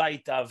אליו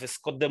הביתה,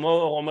 וסקוט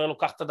דמור אומר לו,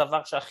 קח את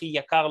הדבר שהכי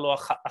יקר לו,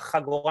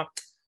 החגורה.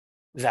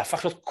 זה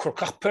הפך להיות כל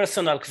כך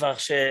פרסונל כבר,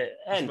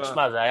 שאין,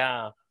 תשמע, זה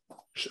היה...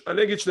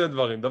 אני אגיד שני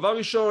דברים. דבר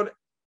ראשון,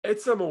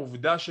 עצם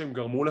העובדה שהם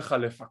גרמו לך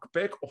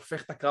לפקפק,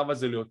 הופך את הקרב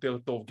הזה ליותר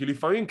טוב. כי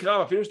לפעמים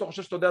קרב, אפילו שאתה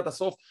חושב שאתה יודע את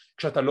הסוף,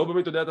 כשאתה לא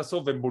באמת יודע את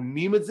הסוף, והם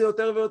בונים את זה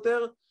יותר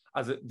ויותר,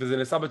 וזה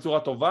נעשה בצורה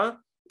טובה,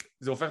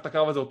 זה הופך את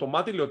הקרב הזה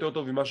אוטומטית ליותר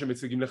טוב ממה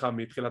שמציגים לך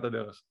מתחילת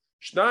הדרך.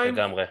 2,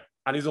 לגמרי.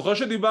 אני זוכר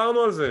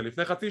שדיברנו על זה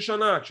לפני חצי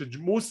שנה,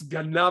 כשמוס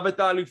גנב את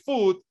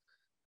האליפות,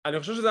 אני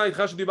חושב שזה היה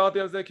איתך שדיברתי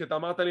על זה, כי אתה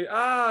אמרת לי,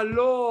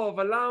 לא,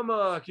 אבל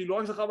למה? כאילו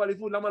רק זכה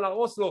באליפות, למה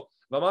להרוס לו?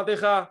 ואמרתי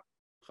לך,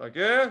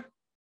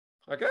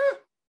 חכה,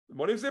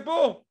 בונים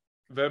סיפור.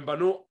 והם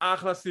בנו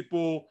אחלה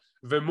סיפור,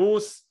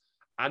 ומוס,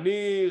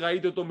 אני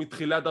ראיתי אותו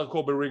מתחילת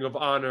דרכו ב-Ring of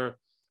Honor,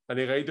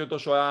 אני ראיתי אותו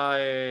שהוא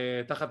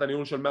היה תחת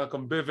הניהול של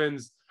מרקום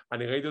ביבנס,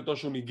 אני ראיתי אותו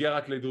שהוא ניגע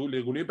רק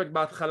לארגון אימפקט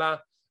בהתחלה,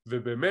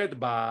 ובאמת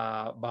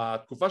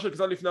בתקופה של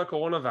קצת לפני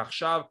הקורונה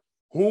ועכשיו,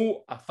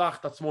 הוא הפך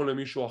את עצמו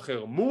למישהו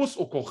אחר. מוס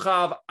הוא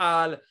כוכב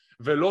על,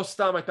 ולא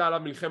סתם הייתה עליו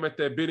מלחמת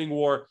בידינג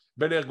וור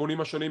בין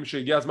הארגונים השונים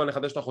שהגיע הזמן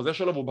לחדש את החוזה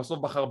שלו, והוא בסוף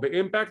בחר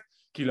באימפקט,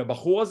 כי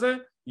לבחור הזה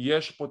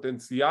יש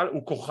פוטנציאל,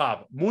 הוא כוכב,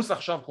 מוס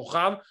עכשיו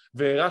כוכב,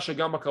 והראה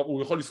שגם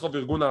הוא יכול לסחוב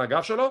ארגון על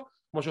הגב שלו,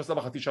 כמו שעושה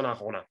בחצי שנה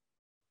האחרונה.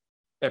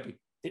 אפי,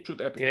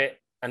 פשוט אפי. תראה,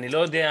 אני לא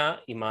יודע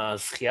אם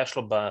הזכייה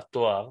שלו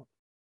בתואר,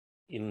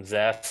 אם זה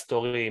היה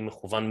סטורי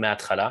מכוון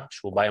מההתחלה,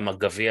 שהוא בא עם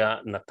הגביע,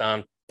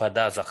 נתן,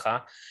 פדה, זכה,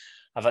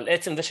 אבל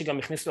עצם זה שגם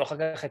הכניס לו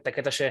אחר כך את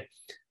הקטע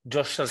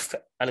שג'וש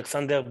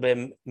אלכסנדר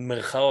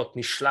במרכאות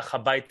נשלח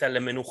הביתה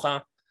למנוחה,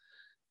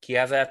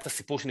 כי אז היה את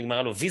הסיפור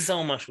שנגמרה לו ויזה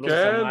או משהו,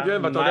 כן,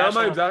 כן, ואתה יודע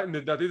מה,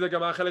 לדעתי זה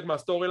גם היה חלק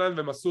מהסטורי ליין,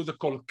 והם עשו את זה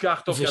כל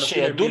כך טוב,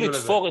 ושידעו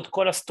לתפור את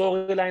כל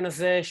הסטורי ליין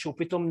הזה, שהוא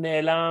פתאום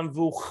נעלם,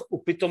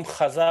 והוא פתאום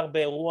חזר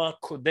באירוע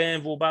קודם,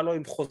 והוא בא לו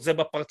עם חוזה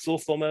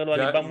בפרצוף, ואומר לו,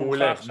 אני בא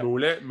מולך עכשיו.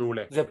 מעולה,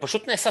 מעולה. זה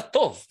פשוט נעשה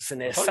טוב, זה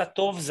נעשה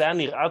טוב, זה היה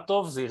נראה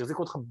טוב, זה החזיק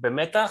אותך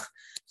במתח,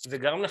 זה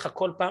גרם לך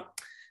כל פעם,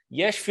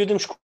 יש פיודים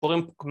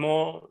שקורים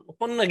כמו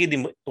נגיד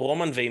עם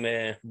רומן ועם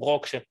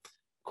ברוק,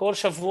 כל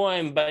שבוע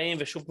הם באים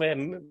ושוב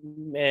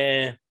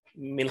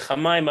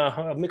מלחמה עם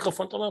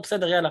המיקרופון, אתה אומר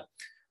בסדר יאללה,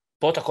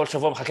 פה אתה כל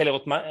שבוע מחכה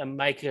לראות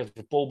מה יקרה,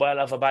 ופה הוא בא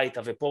אליו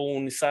הביתה, ופה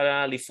הוא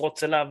ניסה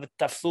לפרוץ אליו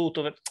ותפסו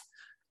אותו,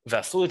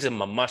 ועשו את זה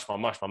ממש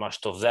ממש ממש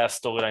טוב, זה היה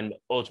סטורי ליין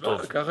מאוד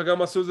טוב. ככה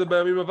גם עשו את זה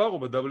בימים עברו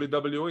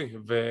ב-WWE,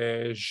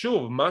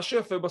 ושוב, מה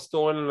שיפה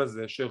בסטורי ליין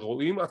הזה,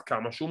 שרואים עד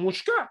כמה שהוא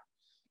מושקע,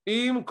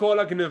 עם כל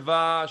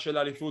הגניבה של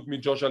האליפות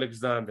מג'וש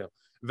אלכסנדר,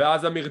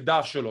 ואז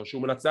המרדף שלו,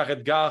 שהוא מנצח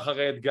אתגר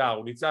אחרי אתגר,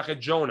 הוא ניצח את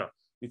ג'ונה,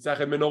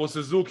 ניצח את מנורו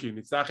סוזוקי,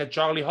 ניצח את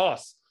צ'רלי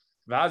הוס,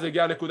 ואז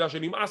הגיעה הנקודה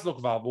שנמאס לו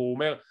כבר, והוא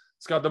אומר,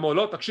 סקארט דמו,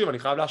 לא, תקשיב, אני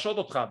חייב להשעות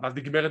אותך, ואז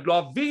נגמרת לו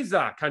הוויזה,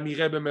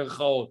 כנראה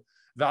במרכאות,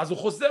 ואז הוא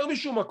חוזר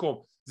משום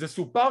מקום, זה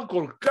סופר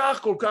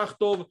כל כך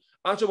טוב,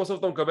 עד שבסוף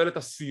אתה מקבל את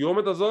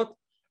הסיומת הזאת,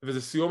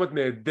 וזו סיומת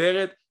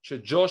נהדרת,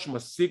 שג'וש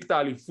משיג את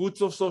האליפות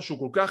סוף סוף, שהוא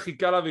כל כך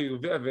חיכה לה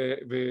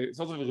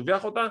וסוף סוף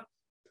הרוויח אותה,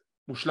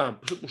 מושלם,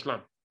 פשוט מושלם.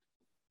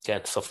 כן,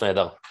 סוף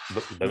נהדר,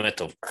 באמת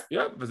טוב.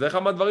 וזה אחד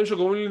מהדברים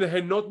שגורמים לי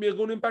ליהנות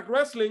מארגון אימפקט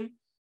רסלינג,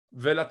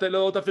 ולתת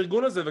לו את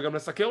הארגון הזה, וגם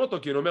לסקר אותו,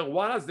 כי אני אומר,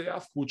 וואלה, זה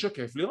הפקוד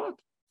שכיף לראות.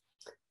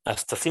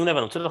 אז תשים לב,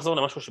 אני רוצה לחזור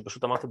למשהו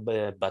שפשוט אמרתי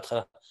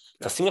בהתחלה,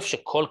 תשים לב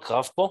שכל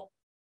קרב פה,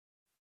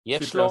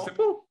 יש לו,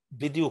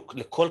 בדיוק,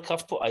 לכל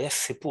קרב פה היה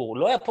סיפור,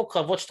 לא היה פה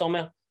קרבות שאתה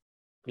אומר,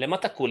 למה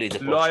תקעו לי את זה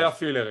פה? לא היה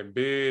פילרים,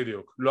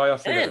 בדיוק, לא היה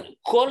פילרים. אין,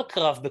 כל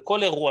קרב,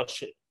 בכל אירוע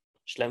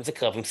שלהם זה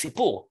קרב עם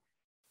סיפור.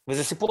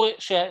 וזה סיפור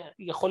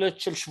שיכול להיות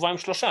של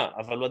 2-3,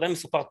 אבל הוא עדיין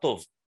מסופר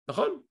טוב.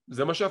 נכון,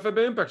 זה מה שיפה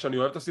באימפקט, שאני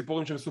אוהב את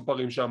הסיפורים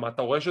שמסופרים שם,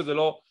 אתה רואה שזה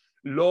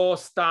לא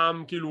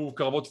סתם כאילו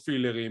קרבות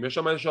פילרים, יש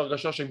שם איזושהי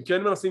הרגשה שהם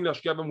כן מנסים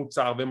להשקיע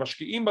במוצר, והם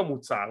משקיעים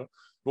במוצר,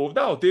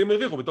 ועובדה, אותי הם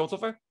הרוויחו בתור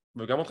צופה,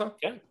 וגם אותך.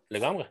 כן,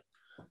 לגמרי.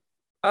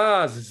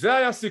 אז זה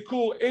היה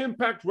סיקור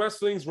אימפקט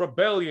רסלינג's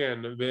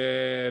rebellion,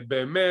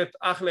 ובאמת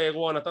אחלה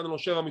אירוע, נתנו לו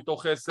 7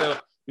 מתוך 10,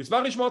 נשמח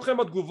לשמוע אתכם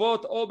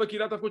בתגובות, או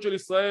בקהילת ההפקות של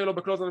ישראל, או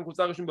בקלוזליין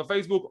קבוצה רשמית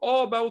בפייסבוק,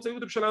 או בערוץ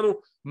היוטיוב שלנו,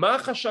 מה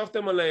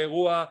חשבתם על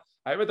האירוע,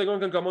 האמת גם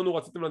כאן כמונו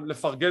רציתם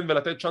לפרגן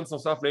ולתת צ'אנס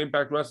נוסף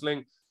לאימפקט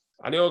רסלינג,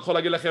 אני יכול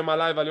להגיד לכם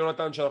עליי ועל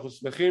יונתן שאנחנו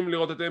שמחים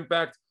לראות את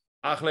אימפקט,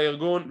 אחלה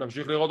ארגון,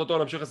 נמשיך לראות אותו,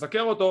 נמשיך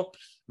לסקר אותו,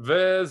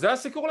 וזה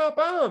הסיקור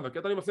להפעם,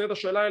 וכעת אני מפנה את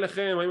השאלה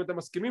אליכם, האם אתם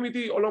מסכימים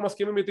איתי או לא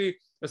מסכימים איתי,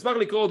 אשמח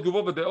לקרוא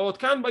תגובות ודעות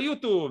כאן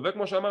ביוטיוב,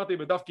 וכמו שאמרתי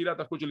בדף קהילת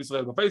ההפקות של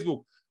ישראל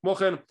בפייסבוק, כמו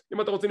כן,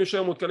 אם אתם רוצים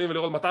להישאר מעודכנים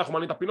ולראות מתי אנחנו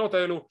מעלים את הפינות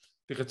האלו,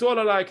 תחצו על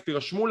הלייק,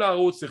 תירשמו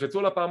לערוץ, תחצו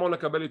על הפעמון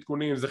לקבל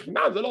עדכונים, זה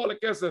חינם, זה לא עולה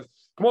כסף,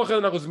 כמו כן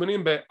אנחנו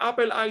זמינים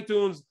באפל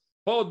אייטונס,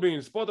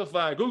 פודבין,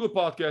 ספוטיפיי, גוגל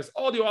פודקאסט,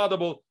 אודיו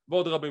אדבל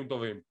ועוד רבים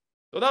טובים.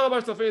 תודה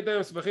רבה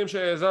שצפיתם, שמחים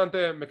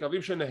שהאזנתם,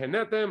 מקווים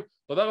שנהנתם,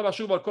 תודה רבה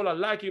שוב על כל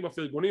הלייקים,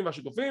 הפרגונים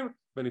והשיתופים,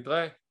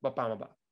 ונתראה בפעם הבאה.